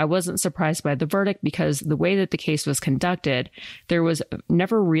 I wasn't surprised by the verdict because the way that the case was conducted, there was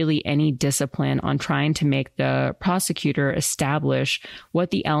never really any discipline on trying to make the prosecutor establish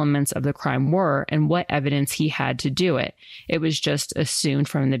what the elements of the crime were and what evidence he had to do it. It was just assumed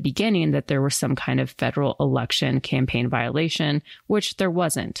from the beginning that there was some kind of federal election campaign violation, which there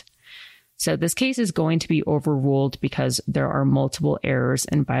wasn't. So this case is going to be overruled because there are multiple errors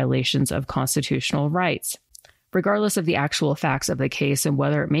and violations of constitutional rights. Regardless of the actual facts of the case and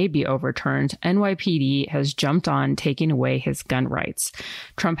whether it may be overturned, NYPD has jumped on taking away his gun rights.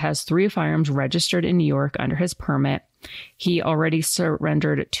 Trump has 3 firearms registered in New York under his permit. He already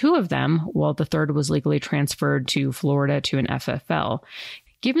surrendered 2 of them, while the third was legally transferred to Florida to an FFL.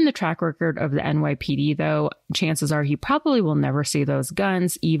 Given the track record of the NYPD, though, chances are he probably will never see those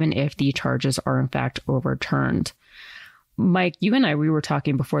guns, even if the charges are in fact overturned. Mike, you and I, we were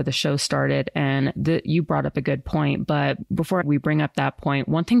talking before the show started, and you brought up a good point. But before we bring up that point,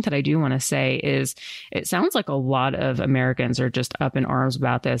 one thing that I do want to say is it sounds like a lot of Americans are just up in arms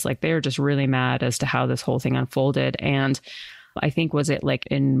about this. Like they're just really mad as to how this whole thing unfolded. And I think, was it like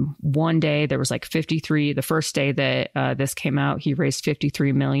in one day, there was like 53, the first day that this came out, he raised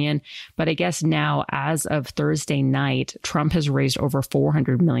 53 million. But I guess now, as of Thursday night, Trump has raised over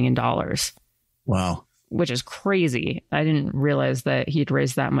 $400 million. Wow. Which is crazy. I didn't realize that he'd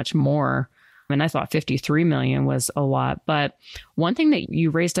raised that much more. I mean, I thought 53 million was a lot. But one thing that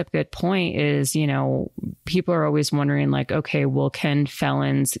you raised up a good point is, you know, people are always wondering like, okay, well, can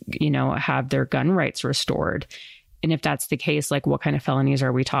felons, you know, have their gun rights restored? And if that's the case, like what kind of felonies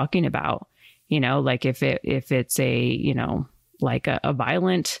are we talking about? You know, like if it's a, you know, like a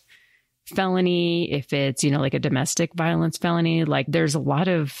violent felony, if it's, you know, like a domestic violence felony, like there's a lot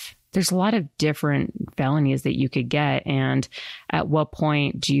of different felonies that you could get. And at what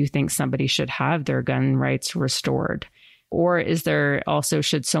point do you think somebody should have their gun rights restored? Or is there also,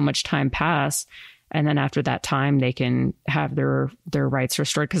 should so much time pass and then after that time they can have their rights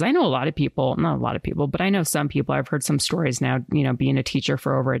restored? Because I know a lot of people, not a lot of people, but I know some people, I've heard some stories now, you know, being a teacher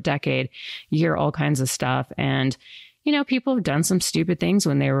for over a decade, you hear all kinds of stuff. And, you know, people have done some stupid things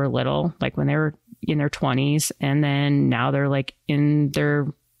when they were little, like when they were in their 20s, and then now they're like in their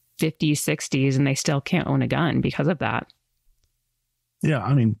 50s, 60s, and they still can't own a gun because of that. Yeah,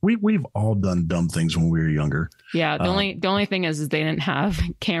 I mean, we've all done dumb things when we were younger. Yeah, the only thing is they didn't have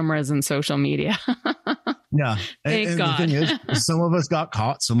cameras and social media. Yeah, Thank God. The thing is, some of us got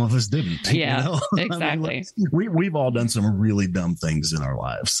caught, some of us didn't. Yeah, you know? exactly. I mean, we've all done some really dumb things in our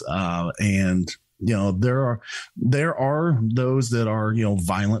lives, and you know, there are those that are, you know,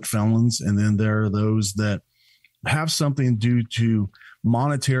 violent felons, and then there are those that have something due to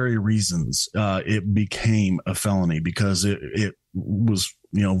monetary reasons. It became a felony because it was,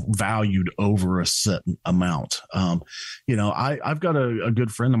 you know, valued over a set amount. You know, I've got a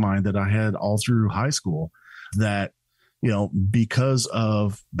good friend of mine that I had all through high school that, you know, because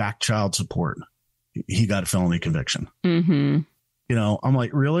of back child support, he got a felony conviction. Mm-hmm. You know, I'm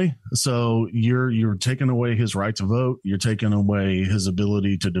like, really? So you're taking away his right to vote. You're taking away his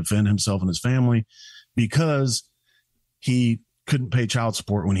ability to defend himself and his family because he couldn't pay child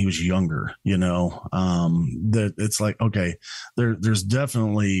support when he was younger. You know, that it's like, okay, there's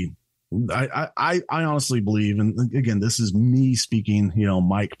definitely, I honestly believe, and again, this is me speaking, you know,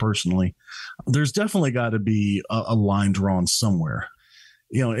 Mike personally, there's definitely got to be a line drawn somewhere.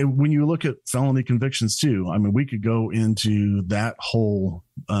 You know, when you look at felony convictions too, I mean, we could go into that whole,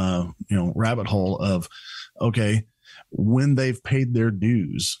 you know, rabbit hole of, okay, when they've paid their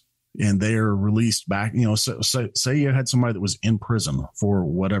dues and they are released back, you know, so say you had somebody that was in prison for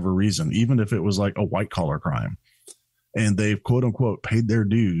whatever reason, even if it was like a white collar crime, and they've quote unquote paid their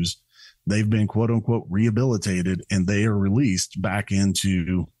dues, they've been quote unquote rehabilitated, and they are released back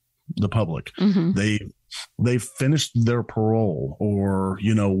into the public. Mm-hmm. They've finished their parole, or,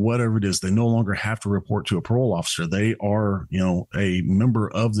 you know, whatever it is. They no longer have to report to a parole officer. They are, you know, a member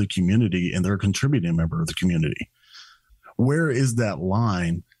of the community, and they're a contributing member of the community. Where is that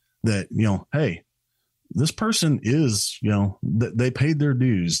line that, you know, hey, this person is, you know, they paid their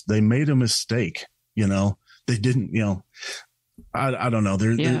dues. They made a mistake. You know, they didn't, you know, I don't know.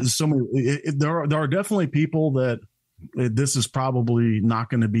 There's so many, there are definitely people that this is probably not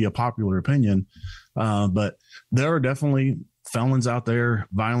going to be a popular opinion. But there are definitely felons out there,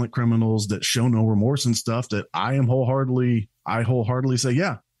 violent criminals that show no remorse and stuff that I wholeheartedly say,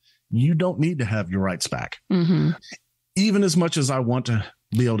 yeah, you don't need to have your rights back. Mm-hmm. Even as much as I want to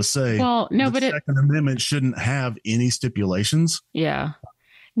be able to say, well, no, but the Second Amendment shouldn't have any stipulations. Yeah.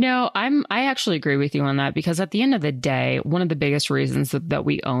 No, I actually agree with you on that, because at the end of the day, one of the biggest reasons that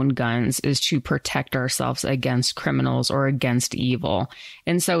we own guns is to protect ourselves against criminals or against evil.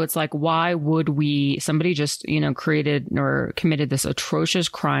 And so it's like, why would somebody just, you know, created or committed this atrocious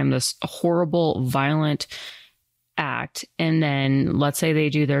crime, this horrible, violent act, and then let's say they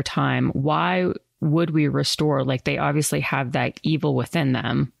do their time. Why would we restore? Like, they obviously have that evil within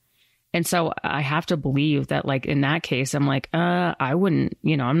them. And so I have to believe that, like, in that case, I'm like, I wouldn't,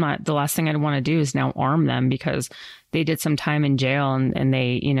 you know, I'm not, the last thing I'd want to do is now arm them because they did some time in jail and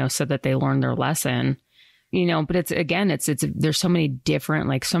they, you know, said that they learned their lesson, you know. But it's there's so many different,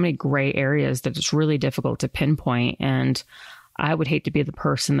 like, so many gray areas that it's really difficult to pinpoint. And I would hate to be the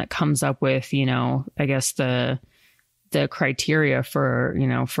person that comes up with, you know, I guess the criteria for, you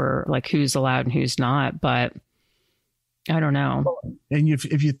know, for like who's allowed and who's not. But I don't know. And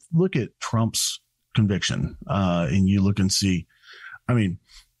if you look at Trump's conviction and you look and see, I mean,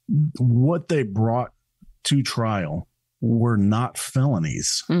 what they brought to trial were not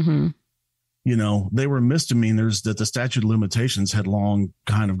felonies. Mm-hmm. You know, they were misdemeanors that the statute of limitations had long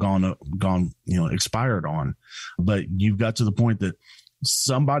kind of gone, expired on. But you got to the point that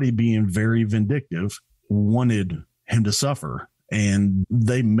somebody being very vindictive wanted him to suffer, and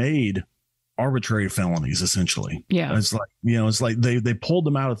they made arbitrary felonies essentially. Yeah. It's like, they pulled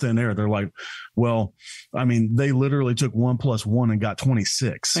them out of thin air. They're like, well, I mean, they literally took 1 + 1 and got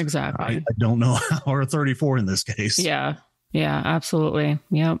 26. Exactly. I don't know how, or 34 in this case. Yeah. Yeah, absolutely.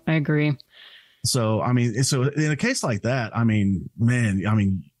 Yep. I agree. So, I mean, so in a case like that, I mean, man,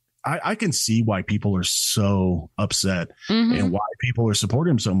 I can see why people are so upset and why people are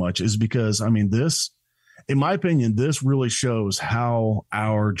supporting him so much is because, I mean, this, in my opinion, this really shows how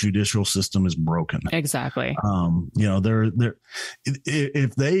our judicial system is broken. Exactly.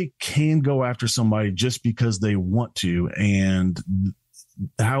 If they can go after somebody just because they want to, and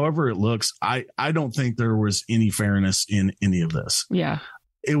however it looks, I don't think there was any fairness in any of this. Yeah.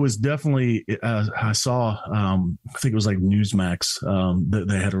 It was definitely, I saw, I think it was like Newsmax, that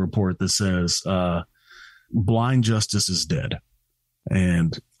they had a report that says, blind justice is dead.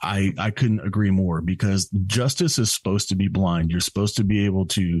 And I couldn't agree more, because justice is supposed to be blind. You're supposed to be able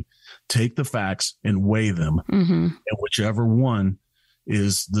to take the facts and weigh them. And whichever one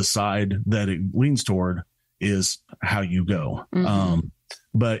is the side that it leans toward is how you go.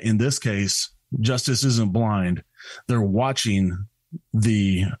 But in this case, justice isn't blind. They're watching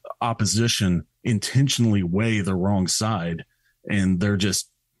the opposition intentionally weigh the wrong side, and they're just,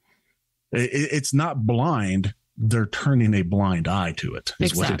 it's not blind. They're turning a blind eye to it.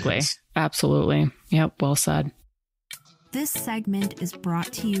 Exactly. Absolutely. Yep. Well said. This segment is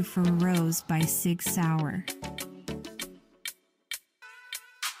brought to you from Rose by Sig Sauer.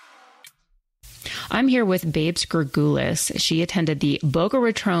 I'm here with Babes Gergulis. She attended the Boca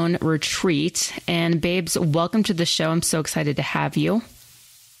Raton retreat. And Babes, welcome to the show. I'm so excited to have you.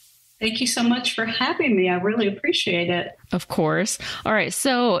 Thank you so much for having me. I really appreciate it. Of course. All right.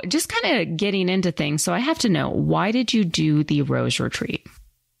 So just kind of getting into things. So I have to know, why did you do the Rose retreat?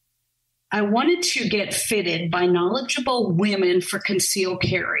 I wanted to get fitted by knowledgeable women for concealed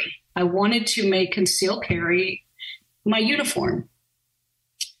carry. I wanted to make concealed carry my uniform.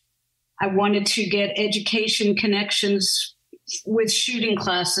 I wanted to get education connections with shooting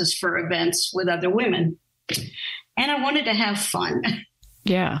classes for events with other women. And I wanted to have fun.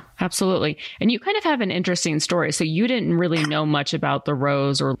 Yeah, absolutely. And you kind of have an interesting story. So you didn't really know much about the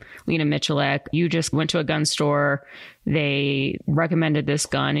Rose or Lena Michalek. You just went to a gun store. They recommended this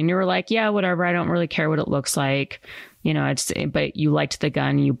gun and you were like, yeah, whatever. I don't really care what it looks like. But you liked the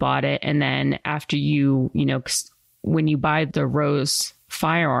gun, you bought it. And then after when you buy the Rose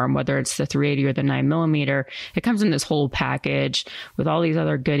firearm, whether it's the 380 or the 9mm, it comes in this whole package with all these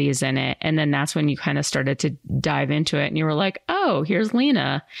other goodies in it. And then that's when you kind of started to dive into it and you were like, oh, here's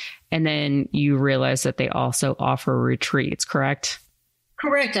Lena. And then you realized that they also offer retreats, correct?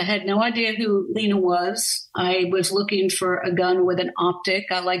 Correct. I had no idea who Lena was. I was looking for a gun with an optic.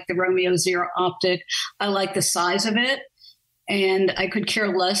 I like the Romeo Zero optic. I like the size of it. And I could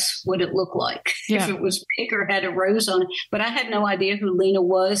care less what it looked like, if it was big or had a rose on it. But I had no idea who Lena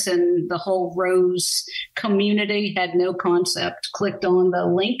was, and the whole Rose community had no concept. Clicked on the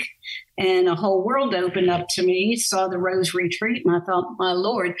link, and a whole world opened up to me. Saw the Rose retreat, and I thought, my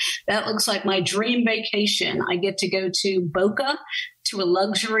Lord, that looks like my dream vacation. I get to go to Boca, to a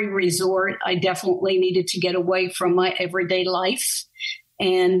luxury resort. I definitely needed to get away from my everyday life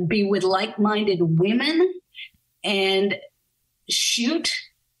and be with like-minded women and shoot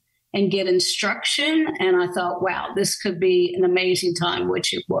and get instruction. And I thought, wow, this could be an amazing time,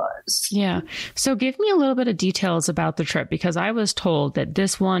 which it was. Yeah. So give me a little bit of details about the trip, because I was told that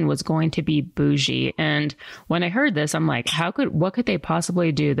this one was going to be bougie. And when I heard this, I'm like, what could they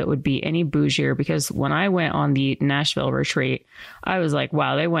possibly do that would be any bougier? Because when I went on the Nashville retreat, I was like,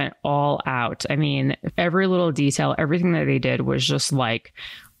 wow, they went all out. I mean, every little detail, everything that they did was just like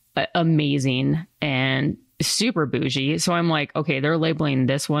amazing and super bougie. So I'm like, okay, they're labeling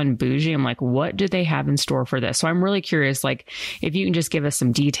this one bougie. I'm like, what do they have in store for this? So I'm really curious, like, if you can just give us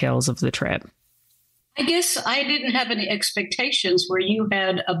some details of the trip. I guess I didn't have any expectations where you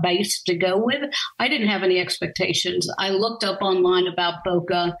had a base to go with. I didn't have any expectations. I looked up online about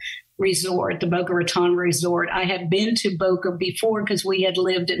Boca Resort, the Boca Raton Resort. I had been to Boca before because we had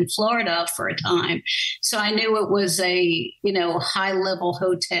lived in Florida for a time. So I knew it was a, high level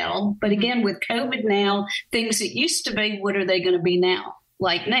hotel. But again, with COVID now, things that used to be, what are they going to be now?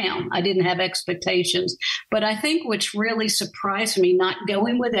 Like now, I didn't have expectations. But I think which really surprised me, not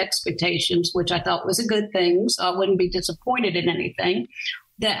going with expectations, which I thought was a good thing, so I wouldn't be disappointed in anything,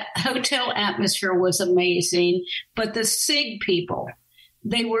 The hotel atmosphere was amazing, but the SIG people,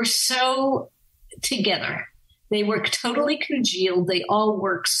 they were so together. They were totally congealed. They all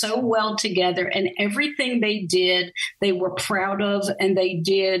worked so well together, and everything they did, they were proud of, and they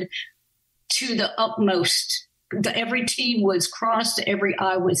did to the utmost. Every T was crossed, every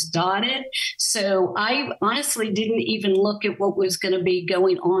I was dotted. So I honestly didn't even look at what was going to be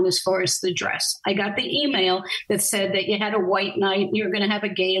going on as far as the dress. I got the email that said that you had a white night and you were going to have a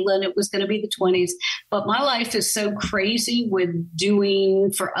gala and it was going to be the 20s. But my life is so crazy with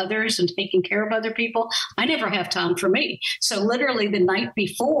doing for others and taking care of other people. I never have time for me. So literally the night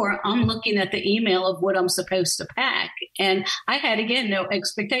before, I'm looking at the email of what I'm supposed to pack. And I had, again, no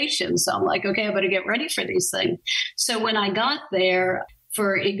expectations. So I'm like, okay, I better get ready for these things. So when I got there,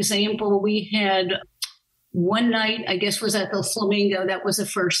 for example, we had one night, I guess was at the Flamingo. That was the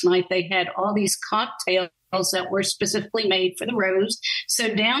first night. They had all these cocktails that were specifically made for the rose.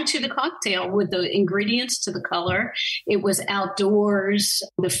 So down to the cocktail with the ingredients to the color, it was outdoors.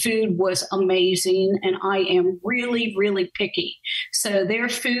 The food was amazing. And I am really, really picky. So their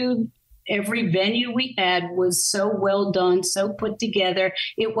food, every venue we had was so well done, so put together.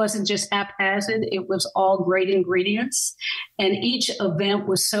 It wasn't just haphazard. It was all great ingredients. And each event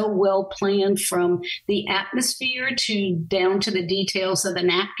was so well planned, from the atmosphere to down to the details of the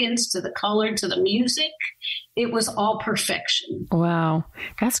napkins, to the color, to the music. It was all perfection. Wow.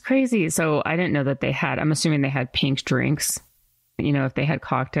 That's crazy. So I didn't know that they had, I'm assuming they had pink drinks. You know, if they had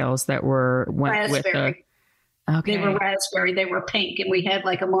cocktails that went with the... Okay. They were raspberry, they were pink, and we had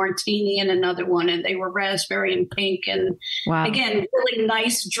like a martini and another one, and they were raspberry and pink. And wow. Again, really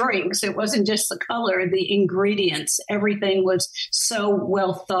nice drinks. It wasn't just the color, the ingredients, everything was so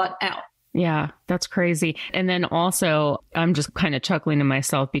well thought out. Yeah, that's crazy. And then also, I'm just kind of chuckling to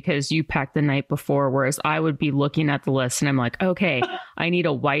myself because you packed the night before, whereas I would be looking at the list and I'm like, okay, I need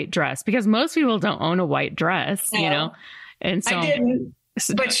a white dress, because most people don't own a white dress, you know? And so I didn't.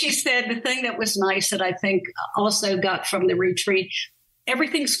 But she said the thing that was nice that I think also got from the retreat,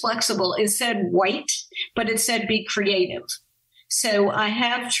 everything's flexible. It said white, but it said be creative. So I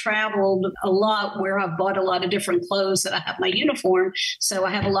have traveled a lot where I've bought a lot of different clothes that I have my uniform. So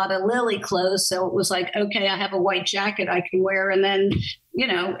I have a lot of Lily clothes. So it was like, okay, I have a white jacket I can wear. And then, you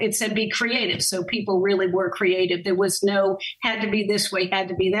know, it said be creative. So people really were creative. There was no had to be this way, had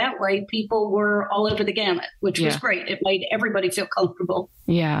to be that way. People were all over the gamut, which was great. It made everybody feel comfortable.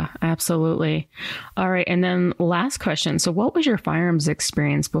 Yeah, absolutely. All right. And then last question. So what was your firearms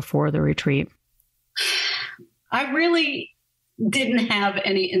experience before the retreat? I really didn't have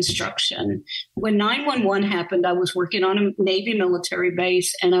any instruction. When 9/11 happened, I was working on a Navy military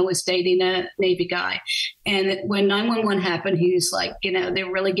base and I was dating a Navy guy. And when 9/11 happened, he was like, you know,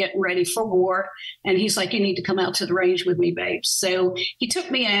 they're really getting ready for war. And he's like, you need to come out to the range with me, babe. So he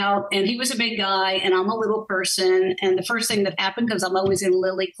took me out, and he was a big guy and I'm a little person. And the first thing that happened, because I'm always in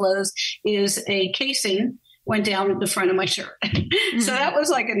Lily clothes, is a casing went down the front of my shirt. So that was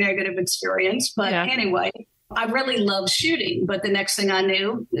like a negative experience. But anyway, I really loved shooting, but the next thing I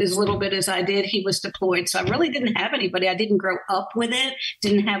knew, as little bit as I did, he was deployed. So I really didn't have anybody. I didn't grow up with it,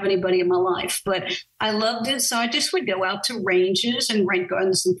 didn't have anybody in my life, but I loved it. So I just would go out to ranges and rent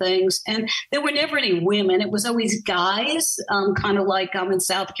guns and things. And there were never any women. It was always guys, kind of like I'm in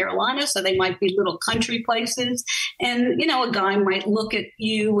South Carolina, so they might be little country places. And, you know, a guy might look at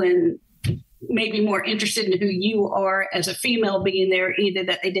you and maybe more interested in who you are as a female being there, either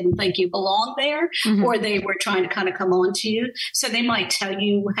that they didn't think you belonged there or they were trying to kind of come on to you. So they might tell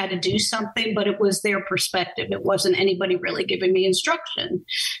you how to do something, but it was their perspective. It wasn't anybody really giving me instruction.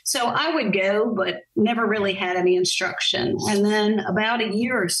 So I would go, but never really had any instruction. And then about a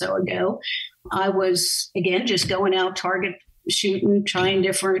year or so ago, I was, again, just going out target shooting, trying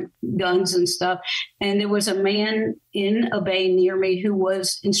different guns and stuff. And there was a man in a bay near me who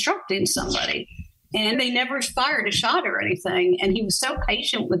was instructing somebody. And they never fired a shot or anything. And he was so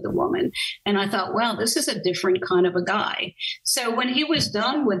patient with the woman. And I thought, wow, this is a different kind of a guy. So when he was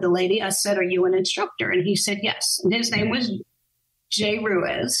done with the lady, I said, are you an instructor? And he said, yes. And his name was Jay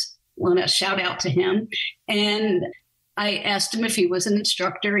Ruiz. I want to shout out to him. And I asked him if he was an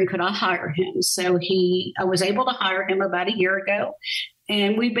instructor and could I hire him. So I was able to hire him about a year ago.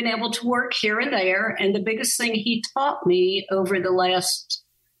 And we've been able to work here and there. And the biggest thing he taught me over the last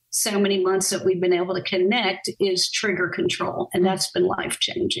so many months that we've been able to connect is trigger control. And that's been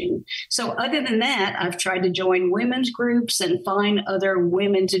life-changing. So other than that, I've tried to join women's groups and find other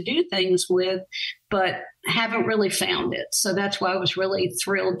women to do things with, but haven't really found it. So that's why I was really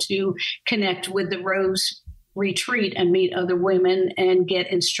thrilled to connect with the Rose retreat and meet other women and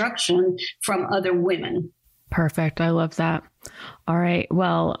get instruction from other women. Perfect. I love that. All right.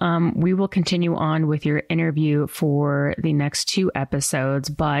 Well, we will continue on with your interview for the next 2 episodes.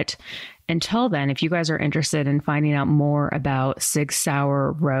 But until then, if you guys are interested in finding out more about Sig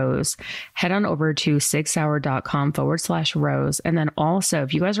Sauer Rose, head on over to sigsauer.com/rose. And then also,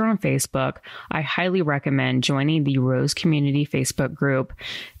 if you guys are on Facebook, I highly recommend joining the Rose Community Facebook group.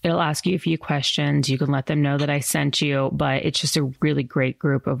 It'll ask you a few questions. You can let them know that I sent you, but it's just a really great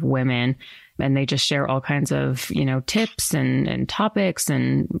group of women. And they just share all kinds of, tips and topics,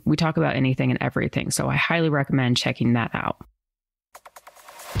 and we talk about anything and everything. So I highly recommend checking that out.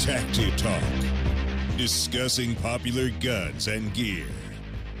 Tacti Talk, discussing popular guns and gear.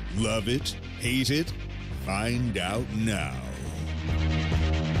 Love it? Hate it? Find out now.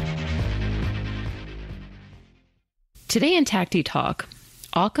 Today in Tacti Talk,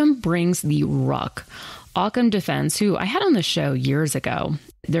 Occam brings the ruck. Occam Defense, who I had on the show years ago.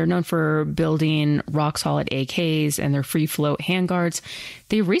 They're known for building rock-solid AKs and their free-float handguards.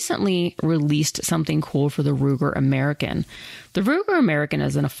 They recently released something cool for the Ruger American. The Ruger American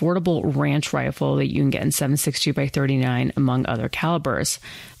is an affordable ranch rifle that you can get in 7.62x39, among other calibers.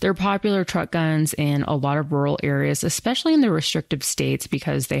 They're popular truck guns in a lot of rural areas, especially in the restrictive states,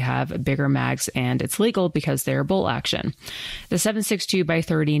 because they have bigger mags, and it's legal because they're bolt action. The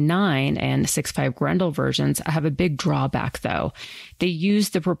 7.62x39 and 6.5 Grendel versions have a big drawback, though. They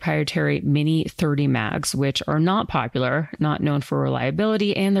use the proprietary Mini 30 mags, which are not popular, not known for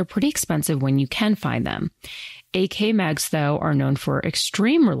reliability, and they're pretty expensive when you can find them. AK mags, though, are known for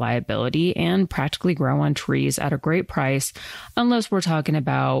extreme reliability and practically grow on trees at a great price, unless we're talking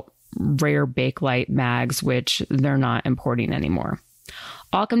about rare Bakelite mags, which they're not importing anymore.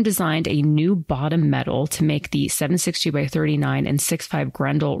 Occam designed a new bottom metal to make the 7.62x39 and 6.5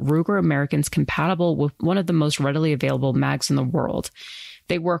 Grendel Ruger Americans compatible with one of the most readily available mags in the world.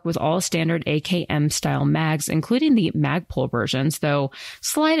 They work with all standard AKM-style mags, including the Magpul versions, though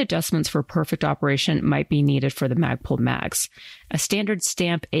slight adjustments for perfect operation might be needed for the Magpul mags. A standard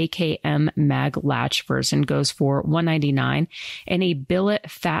stamp AKM mag latch version goes for $199, and a billet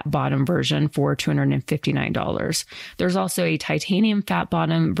fat bottom version for $259. There's also a titanium fat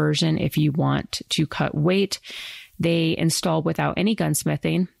bottom version if you want to cut weight. They install without any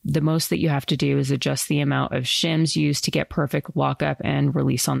gunsmithing. The most that you have to do is adjust the amount of shims used to get perfect lockup and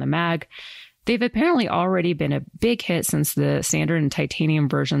release on the mag. They've apparently already been a big hit since the standard and titanium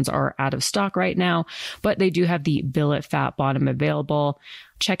versions are out of stock right now, but they do have the billet fat bottom available.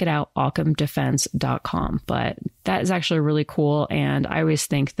 Check it out, occamdefense.com. But that is actually really cool. And I always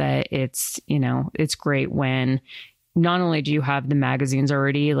think that it's great when not only do you have the magazines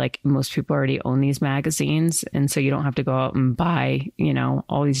already, like most people already own these magazines. And so you don't have to go out and buy,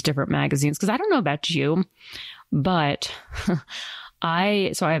 all these different magazines. Cause I don't know about you, but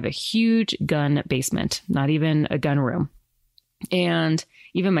I have a huge gun basement, not even a gun room. And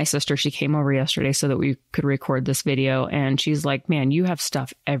even my sister, she came over yesterday so that we could record this video. And she's like, man, you have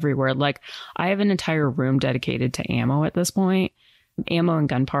stuff everywhere. Like I have an entire room dedicated to ammo at this point. Ammo and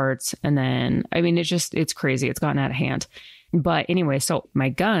gun parts. And then, it's crazy. It's gotten out of hand. But anyway, so my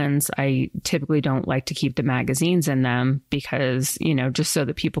guns, I typically don't like to keep the magazines in them because, just so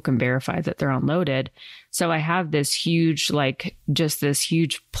that people can verify that they're unloaded. So I have this huge, this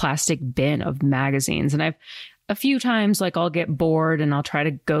huge plastic bin of magazines. And a few times, I'll get bored and I'll try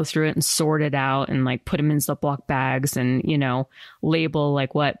to go through it and sort it out and put them in Ziploc bags and, label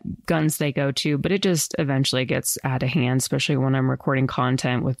what guns they go to. But it just eventually gets out of hand, especially when I'm recording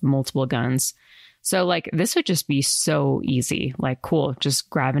content with multiple guns. So this would just be so easy, cool, just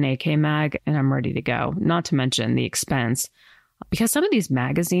grab an AK mag and I'm ready to go. Not to mention the expense, because some of these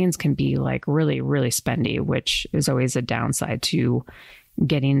magazines can be really, really spendy, which is always a downside to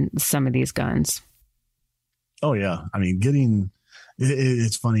getting some of these guns. Oh, yeah.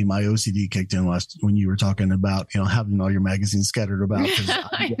 It's funny. My OCD kicked in when you were talking about, having all your magazines scattered about.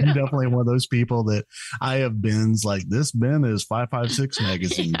 I'm definitely one of those people that I have bins this bin is 5.56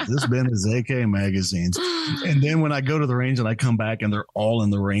 magazines. This bin is AK magazines. And then when I go to the range and I come back and they're all in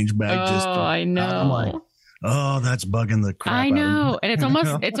the range bag. I know. I'm like, oh, that's bugging the crap. I know. Out of me. And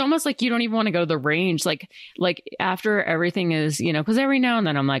it's almost like you don't even want to go to the range. Like after everything is, because every now and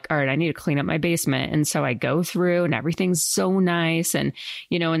then I'm like, all right, I need to clean up my basement. And so I go through and everything's so nice. And,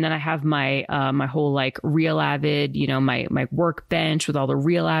 and then I have my, my whole Real Avid, my workbench with all the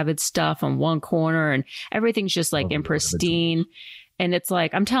Real Avid stuff on one corner and everything's just in pristine. And it's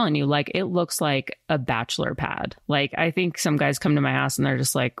I'm telling you, it looks like a bachelor pad. I think some guys come to my house and they're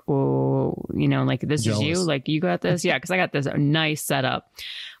just oh, this jealous. Is you? You got this? Yeah, because I got this nice setup.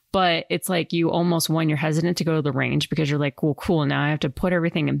 But it's like you almost, when you're hesitant to go to the range because you're like, well, cool, now I have to put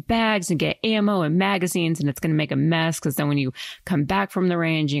everything in bags and get ammo and magazines, and it's going to make a mess because then when you come back from the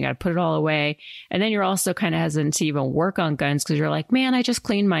range, you got to put it all away. And then you're also kind of hesitant to even work on guns because you're like, man, I just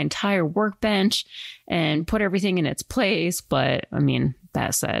cleaned my entire workbench and put everything in its place. But I mean,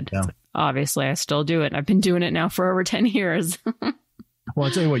 that said, obviously I still do it. I've been doing it now for over 10 years. Well,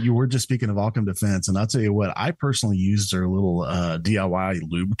 I'll tell you what, you were just speaking of Occam Defense, and I'll tell you what, I personally use their little DIY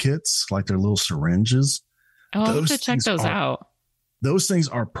lube kits, like their little syringes. Oh, I'll have to check those out. Those things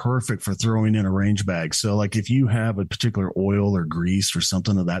are perfect for throwing in a range bag. So like if you have a particular oil or grease or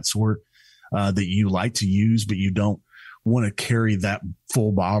something of that sort that you like to use, but you don't want to carry that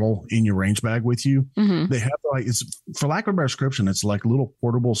full bottle in your range bag with you, they have like, it's, for lack of a better description, it's like little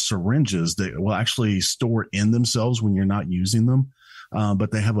portable syringes that will actually store in themselves when you're not using them.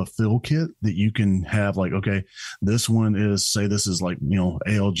 But they have a fill kit that you can have, like, okay, this one is, say this is like,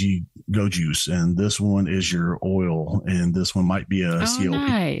 ALG Go Juice, and this one is your oil, and this one might be a COP.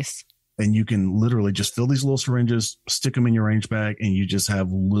 Nice. And you can literally just fill these little syringes, stick them in your range bag, and you just have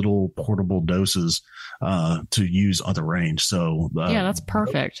little portable doses to use on the range. So yeah, that's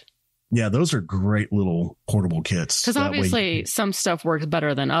perfect. Yeah, those are great little portable kits. Because obviously some stuff works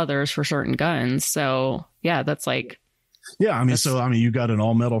better than others for certain guns. So yeah, that's like. Yeah, I mean, you got an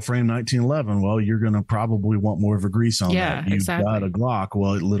all metal frame 1911. Well, you're going to probably want more of a grease on that. You've got a Glock.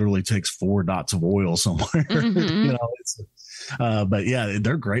 Well, it literally takes 4 dots of oil somewhere. But yeah,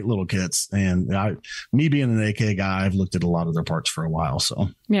 they're great little kits. And me being an AK guy, I've looked at a lot of their parts for a while. So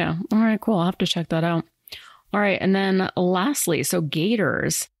yeah, all right, cool. I'll have to check that out. All right, and then lastly, so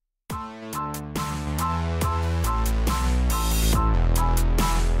gaiters.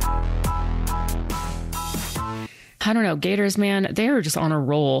 I don't know, gaiters, man, they are just on a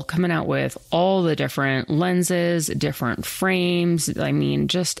roll, coming out with all the different lenses, different frames. I mean,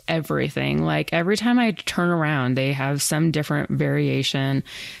 just everything. Like every time I turn around, they have some different variation.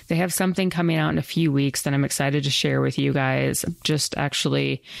 They have something coming out in a few weeks that I'm excited to share with you guys. Just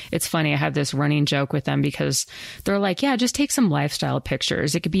actually, it's funny. I have this running joke with them because they're like, yeah, just take some lifestyle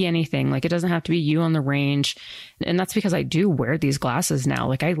pictures. It could be anything. Like it doesn't have to be you on the range. And that's because I do wear these glasses now.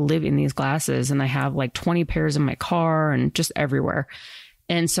 Like I live in these glasses and I have like 20 pairs in my car and just everywhere.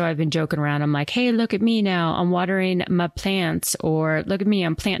 And so I've been joking around. I'm like, hey, look at me now. I'm watering my plants, or look at me,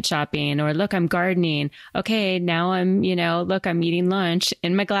 I'm plant shopping, or look, I'm gardening. Okay, now I'm, look, I'm eating lunch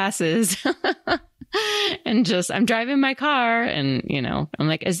in my glasses. And just, I'm driving my car and, I'm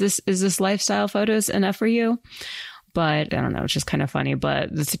like, is this lifestyle photos enough for you? But I don't know, it's just kind of funny. But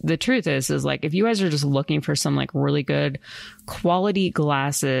the truth is like, if you guys are just looking for some like really good quality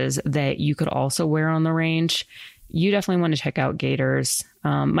glasses that you could also wear on the range, you definitely want to check out gaiters.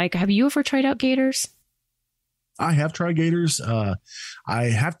 Mike, have you ever tried out gaiters? I have tried gaiters. I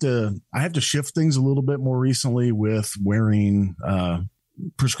have to shift things a little bit more recently with wearing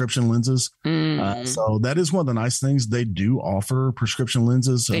prescription lenses. So that is one of the nice things. They do offer prescription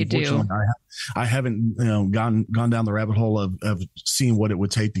lenses. They do. I haven't gone down the rabbit hole of seeing what it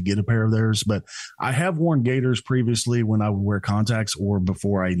would take to get a pair of theirs, but I have worn gaiters previously when I would wear contacts or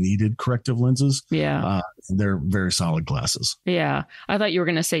before I needed corrective lenses. Yeah. They're very solid glasses. Yeah. I thought you were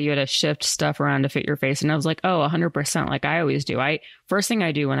going to say you had to shift stuff around to fit your face. And I was like, oh, 100%. Like I always do. First thing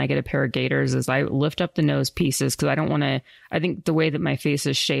I do when I get a pair of gaiters is I lift up the nose pieces because I think the way that my face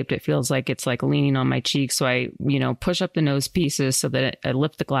is shaped, it feels like it's like leaning on my cheek. So I, push up the nose pieces so that I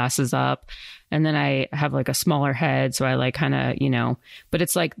lift the glasses up. And then I have like a smaller head. So I like kind of, but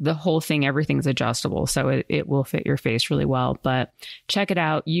it's like the whole thing, everything's adjustable. So it will fit your face really well. But check it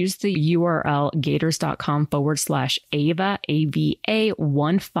out. Use the URL gaiters.com/Ava,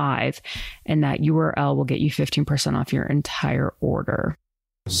 AVA15. And that URL will get you 15% off your entire order.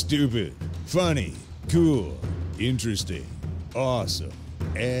 Stupid, funny, cool, interesting, awesome,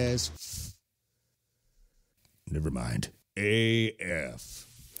 never mind, AF.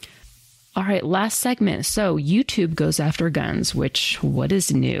 All right, last segment. So YouTube goes after guns, what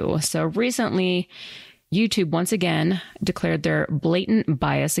is new? So recently, YouTube once again declared their blatant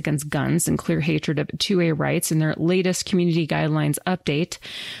bias against guns and clear hatred of 2A rights in their latest community guidelines update.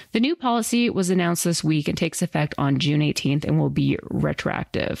 The new policy was announced this week and takes effect on June 18th and will be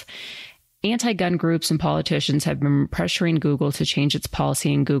retroactive. Anti-gun groups and politicians have been pressuring Google to change its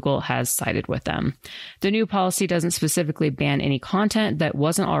policy, and Google has sided with them. The new policy doesn't specifically ban any content that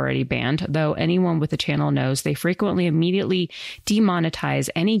wasn't already banned, though anyone with a channel knows they frequently immediately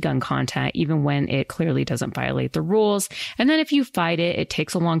demonetize any gun content, even when it clearly doesn't violate the rules. And then if you fight it, it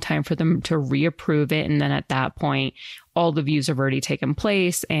takes a long time for them to reapprove it. And then at that point, all the views have already taken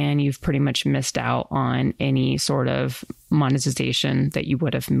place and you've pretty much missed out on any sort of monetization that you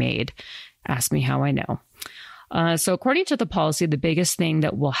would have made. Ask me how I know. So according to the policy, the biggest thing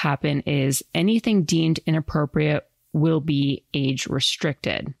that will happen is anything deemed inappropriate will be age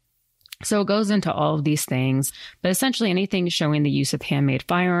restricted. So it goes into all of these things, but essentially anything showing the use of handmade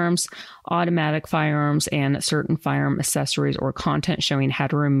firearms, automatic firearms, and certain firearm accessories or content showing how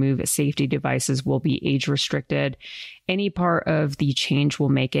to remove safety devices will be age restricted. Any part of the change will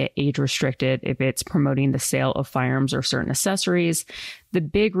make it age restricted if it's promoting the sale of firearms or certain accessories. The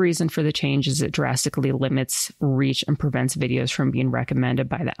big reason for the change is it drastically limits reach and prevents videos from being recommended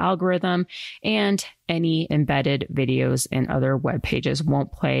by the algorithm, and any embedded videos and other web pages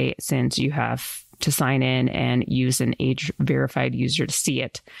won't play since you have to sign in and use an age-verified user to see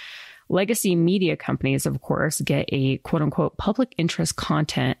it. Legacy media companies, of course, get a quote-unquote public interest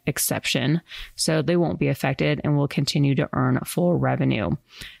content exception, so they won't be affected and will continue to earn full revenue.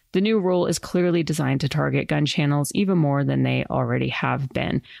 The new rule is clearly designed to target gun channels even more than they already have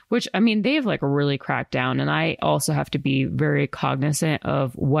been, which, I mean, they've like really cracked down. And I also have to be very cognizant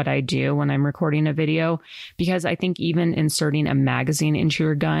of what I do when I'm recording a video, because I think even inserting a magazine into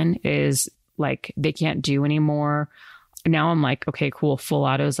your gun is like, they can't do anymore. Now I'm like, okay, cool. Full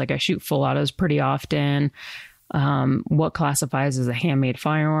autos. Like I shoot full autos pretty often. What classifies as a handmade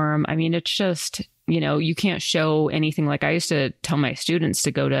firearm? I mean, it's just, you know, you can't show anything. Like I used to tell my students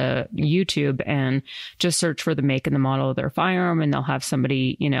to go to YouTube and just search for the make and the model of their firearm. And they'll have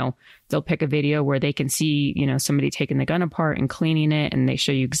somebody, you know, they'll pick a video where they can see, you know, somebody taking the gun apart and cleaning it. And they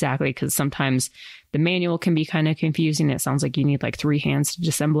show you exactly, because sometimes the manual can be kind of confusing. It sounds like you need like 3 hands to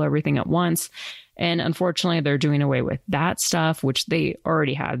disassemble everything at once. And unfortunately, they're doing away with that stuff, which they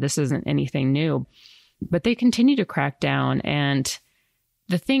already have. This isn't anything new, but they continue to crack down. And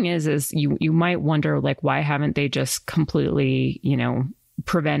the thing is you might wonder, like, why haven't they just completely, you know,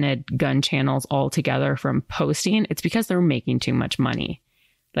 prevented gun channels altogether from posting? It's because they're making too much money.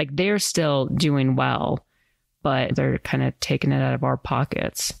 Like they're still doing well, but they're kind of taking it out of our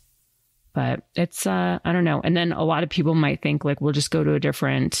pockets. But it's, I don't know. And then a lot of people might think like, we'll just go to a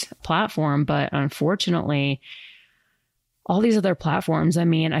different platform. But unfortunately, all these other platforms, I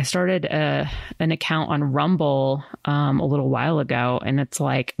mean, I started an account on Rumble a little while ago, and it's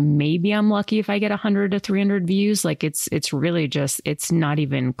like, maybe I'm lucky if I get 100 to 300 views. Like it's really just, it's not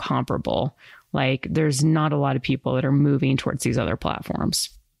even comparable. Like there's not a lot of people that are moving towards these other platforms.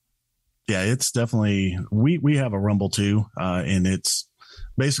 Yeah, it's definitely, we have a Rumble too. And it's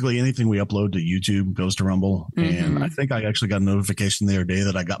basically anything we upload to YouTube goes to Rumble. Mm-hmm. And I think I actually got a notification the other day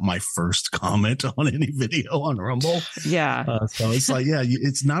that I got my first comment on any video on Rumble. Yeah. So it's like, yeah,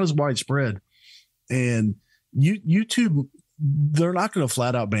 it's not as widespread. And YouTube, they're not going to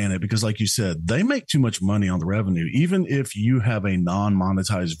flat out ban it because, like you said, they make too much money on the revenue. Even if you have a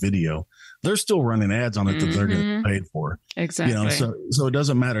non-monetized video, they're still running ads on it that they're going to get paid for. Exactly. You know, so it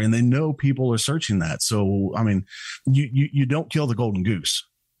doesn't matter. And they know people are searching that. So, I mean, you don't kill the golden goose,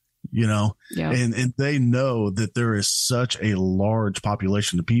 you know, yeah. And they know that there is such a large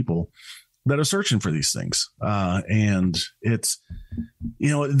population of people that are searching for these things. And it's, you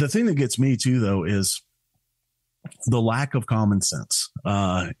know, the thing that gets me too, though, is the lack of common sense.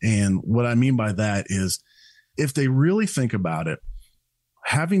 And what I mean by that is, if they really think about it,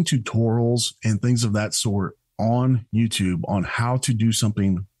 having tutorials and things of that sort on YouTube on how to do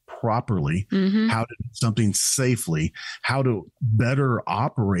something properly, how to do something safely, how to better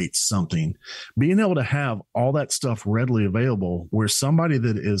operate something, being able to have all that stuff readily available where somebody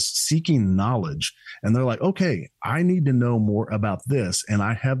that is seeking knowledge and they're like, okay, I need to know more about this. And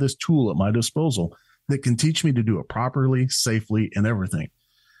I have this tool at my disposal that can teach me to do it properly, safely, and everything.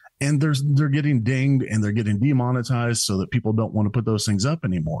 And they're getting dinged and they're getting demonetized so that people don't want to put those things up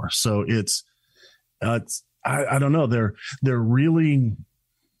anymore. So it's I don't know. They're really,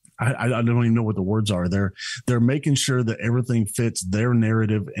 I don't even know what the words are. They're making sure that everything fits their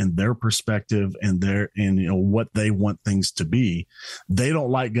narrative and their perspective and you know, what they want things to be. They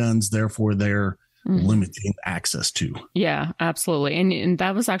don't like guns, therefore they're limiting access to. Yeah, absolutely. And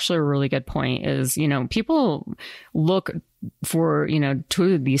that was actually a really good point is, you know, people look for, you know,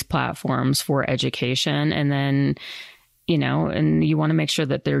 to these platforms for education, and then, you know, and you want to make sure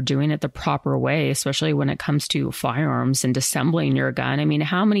that they're doing it the proper way, especially when it comes to firearms and disassembling your gun. I mean,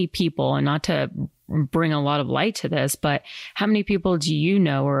 how many people, and not to bring a lot of light to this, but how many people do you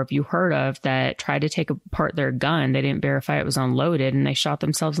know or have you heard of that tried to take apart their gun? They didn't verify it was unloaded and they shot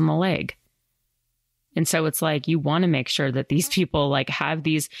themselves in the leg. And so it's like, you want to make sure that these people like have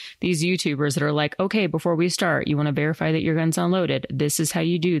these YouTubers that are like, okay, before we start, you want to verify that your gun's unloaded. This is how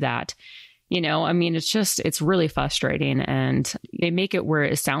you do that. I mean, it's really frustrating, and they make it where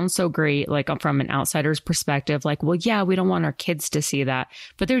it sounds so great, like from an outsider's perspective, like, well, yeah, we don't want our kids to see that,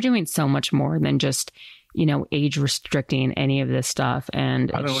 but they're doing so much more than just, age restricting any of this stuff.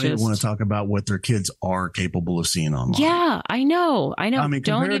 And I don't even want to talk about what their kids are capable of seeing online. Yeah, I know. I mean,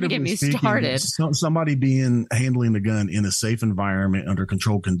 don't even get me started. Somebody handling the gun in a safe environment under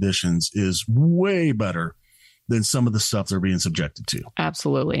controlled conditions is way better than some of the stuff they're being subjected to.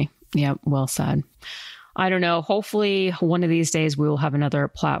 Absolutely. Yeah, well said. I don't know. Hopefully one of these days we will have another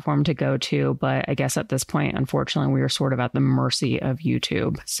platform to go to. But I guess at this point, unfortunately, we are sort of at the mercy of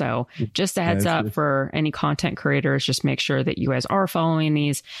YouTube. So just a heads up for any content creators, just make sure that you guys are following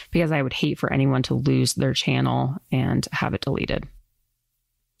these, because I would hate for anyone to lose their channel and have it deleted.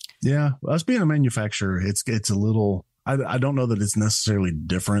 Yeah. Us being a manufacturer, it's a little, I don't know that it's necessarily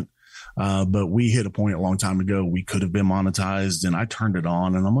different. But we hit a point a long time ago, we could have been monetized, and I turned it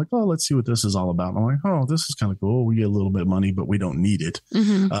on and I'm like, oh, let's see what this is all about. And I'm like, oh, this is kind of cool. We get a little bit of money, but we don't need it,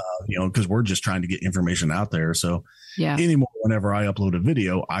 because we're just trying to get information out there. So anymore, whenever I upload a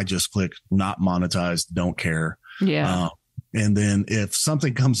video, I just click not monetized, don't care. Yeah. And then if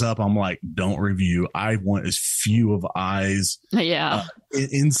something comes up, I'm like, don't review. I want as few of eyes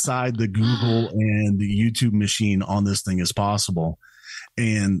inside the Google and the YouTube machine on this thing as possible.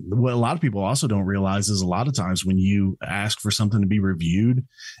 And what a lot of people also don't realize is a lot of times when you ask for something to be reviewed,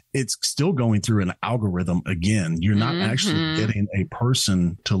 it's still going through an algorithm again. You're not actually getting a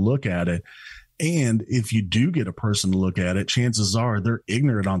person to look at it. And if you do get a person to look at it, chances are they're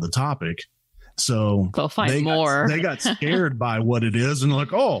ignorant on the topic. So they'll find more. They got scared by what it is and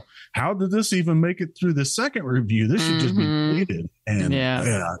like, oh, how did this even make it through the second review? This should just be deleted. And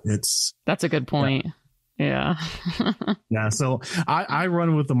that's a good point. Yeah. Yeah. So I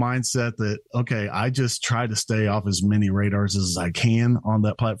run with the mindset that, okay, I just try to stay off as many radars as I can on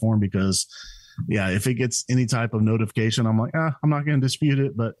that platform, because if it gets any type of notification, I'm like, I'm not going to dispute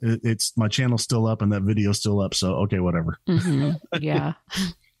it, but it's my channel's still up and that video's still up. So, okay, whatever. Yeah.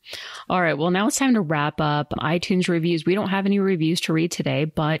 All right. Well, now it's time to wrap up iTunes reviews. We don't have any reviews to read today,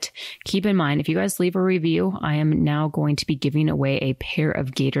 but keep in mind, if you guys leave a review, I am now going to be giving away a pair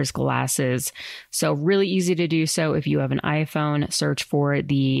of Gators glasses. So really easy to do so. If you have an iPhone, search for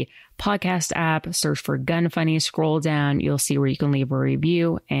the podcast app, search for Gun Funny, scroll down, you'll see where you can leave a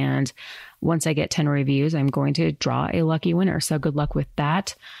review. And once I get 10 reviews, I'm going to draw a lucky winner. So good luck with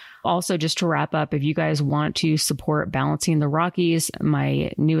that. Also, just to wrap up, if you guys want to support Balancing the Rockies,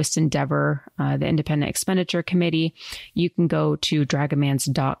 my newest endeavor, the Independent Expenditure Committee, you can go to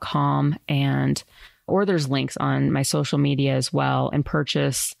dragonmans.com or there's links on my social media as well, and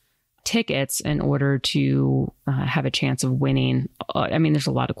purchase tickets in order to have a chance of winning. I mean, there's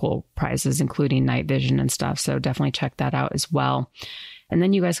a lot of cool prizes, including night vision and stuff. So definitely check that out as well. And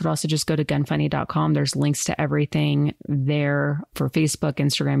then you guys could also just go to gunfunny.com. There's links to everything there for Facebook,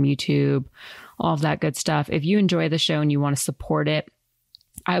 Instagram, YouTube, all of that good stuff. If you enjoy the show and you want to support it,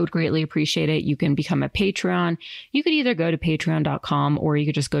 I would greatly appreciate it. You can become a Patreon. You could either go to patreon.com or you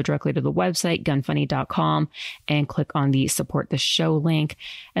could just go directly to the website, gunfunny.com, and click on the support the show link.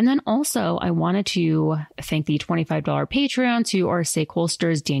 And then also I wanted to thank the $25 Patreon to our Stake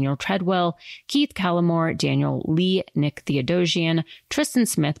Holsters, Daniel Treadwell, Keith Callamore, Daniel Lee, Nick Theodosian, Tristan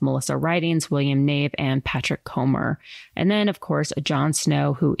Smith, Melissa Ridings, William Nave, and Patrick Comer. And then, of course, Jon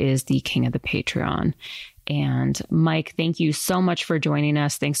Snow, who is the king of the Patreon. And Mike, thank you so much for joining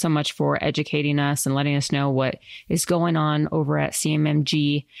us. Thanks so much for educating us and letting us know what is going on over at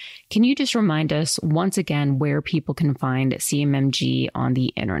CMMG. Can you just remind us once again where people can find CMMG on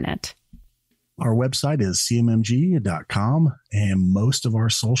the internet? Our website is cmmg.com, and most of our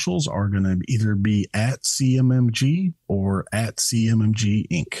socials are going to either be at CMMG or at CMMG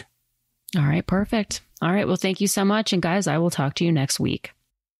Inc. All right, perfect. All right, well, thank you so much. And guys, I will talk to you next week.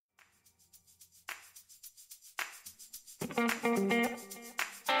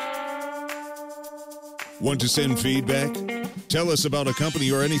 Want to send feedback? Tell us about a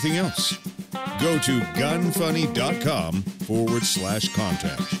company or anything else. Go to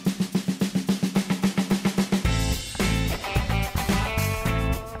gunfunny.com/contact.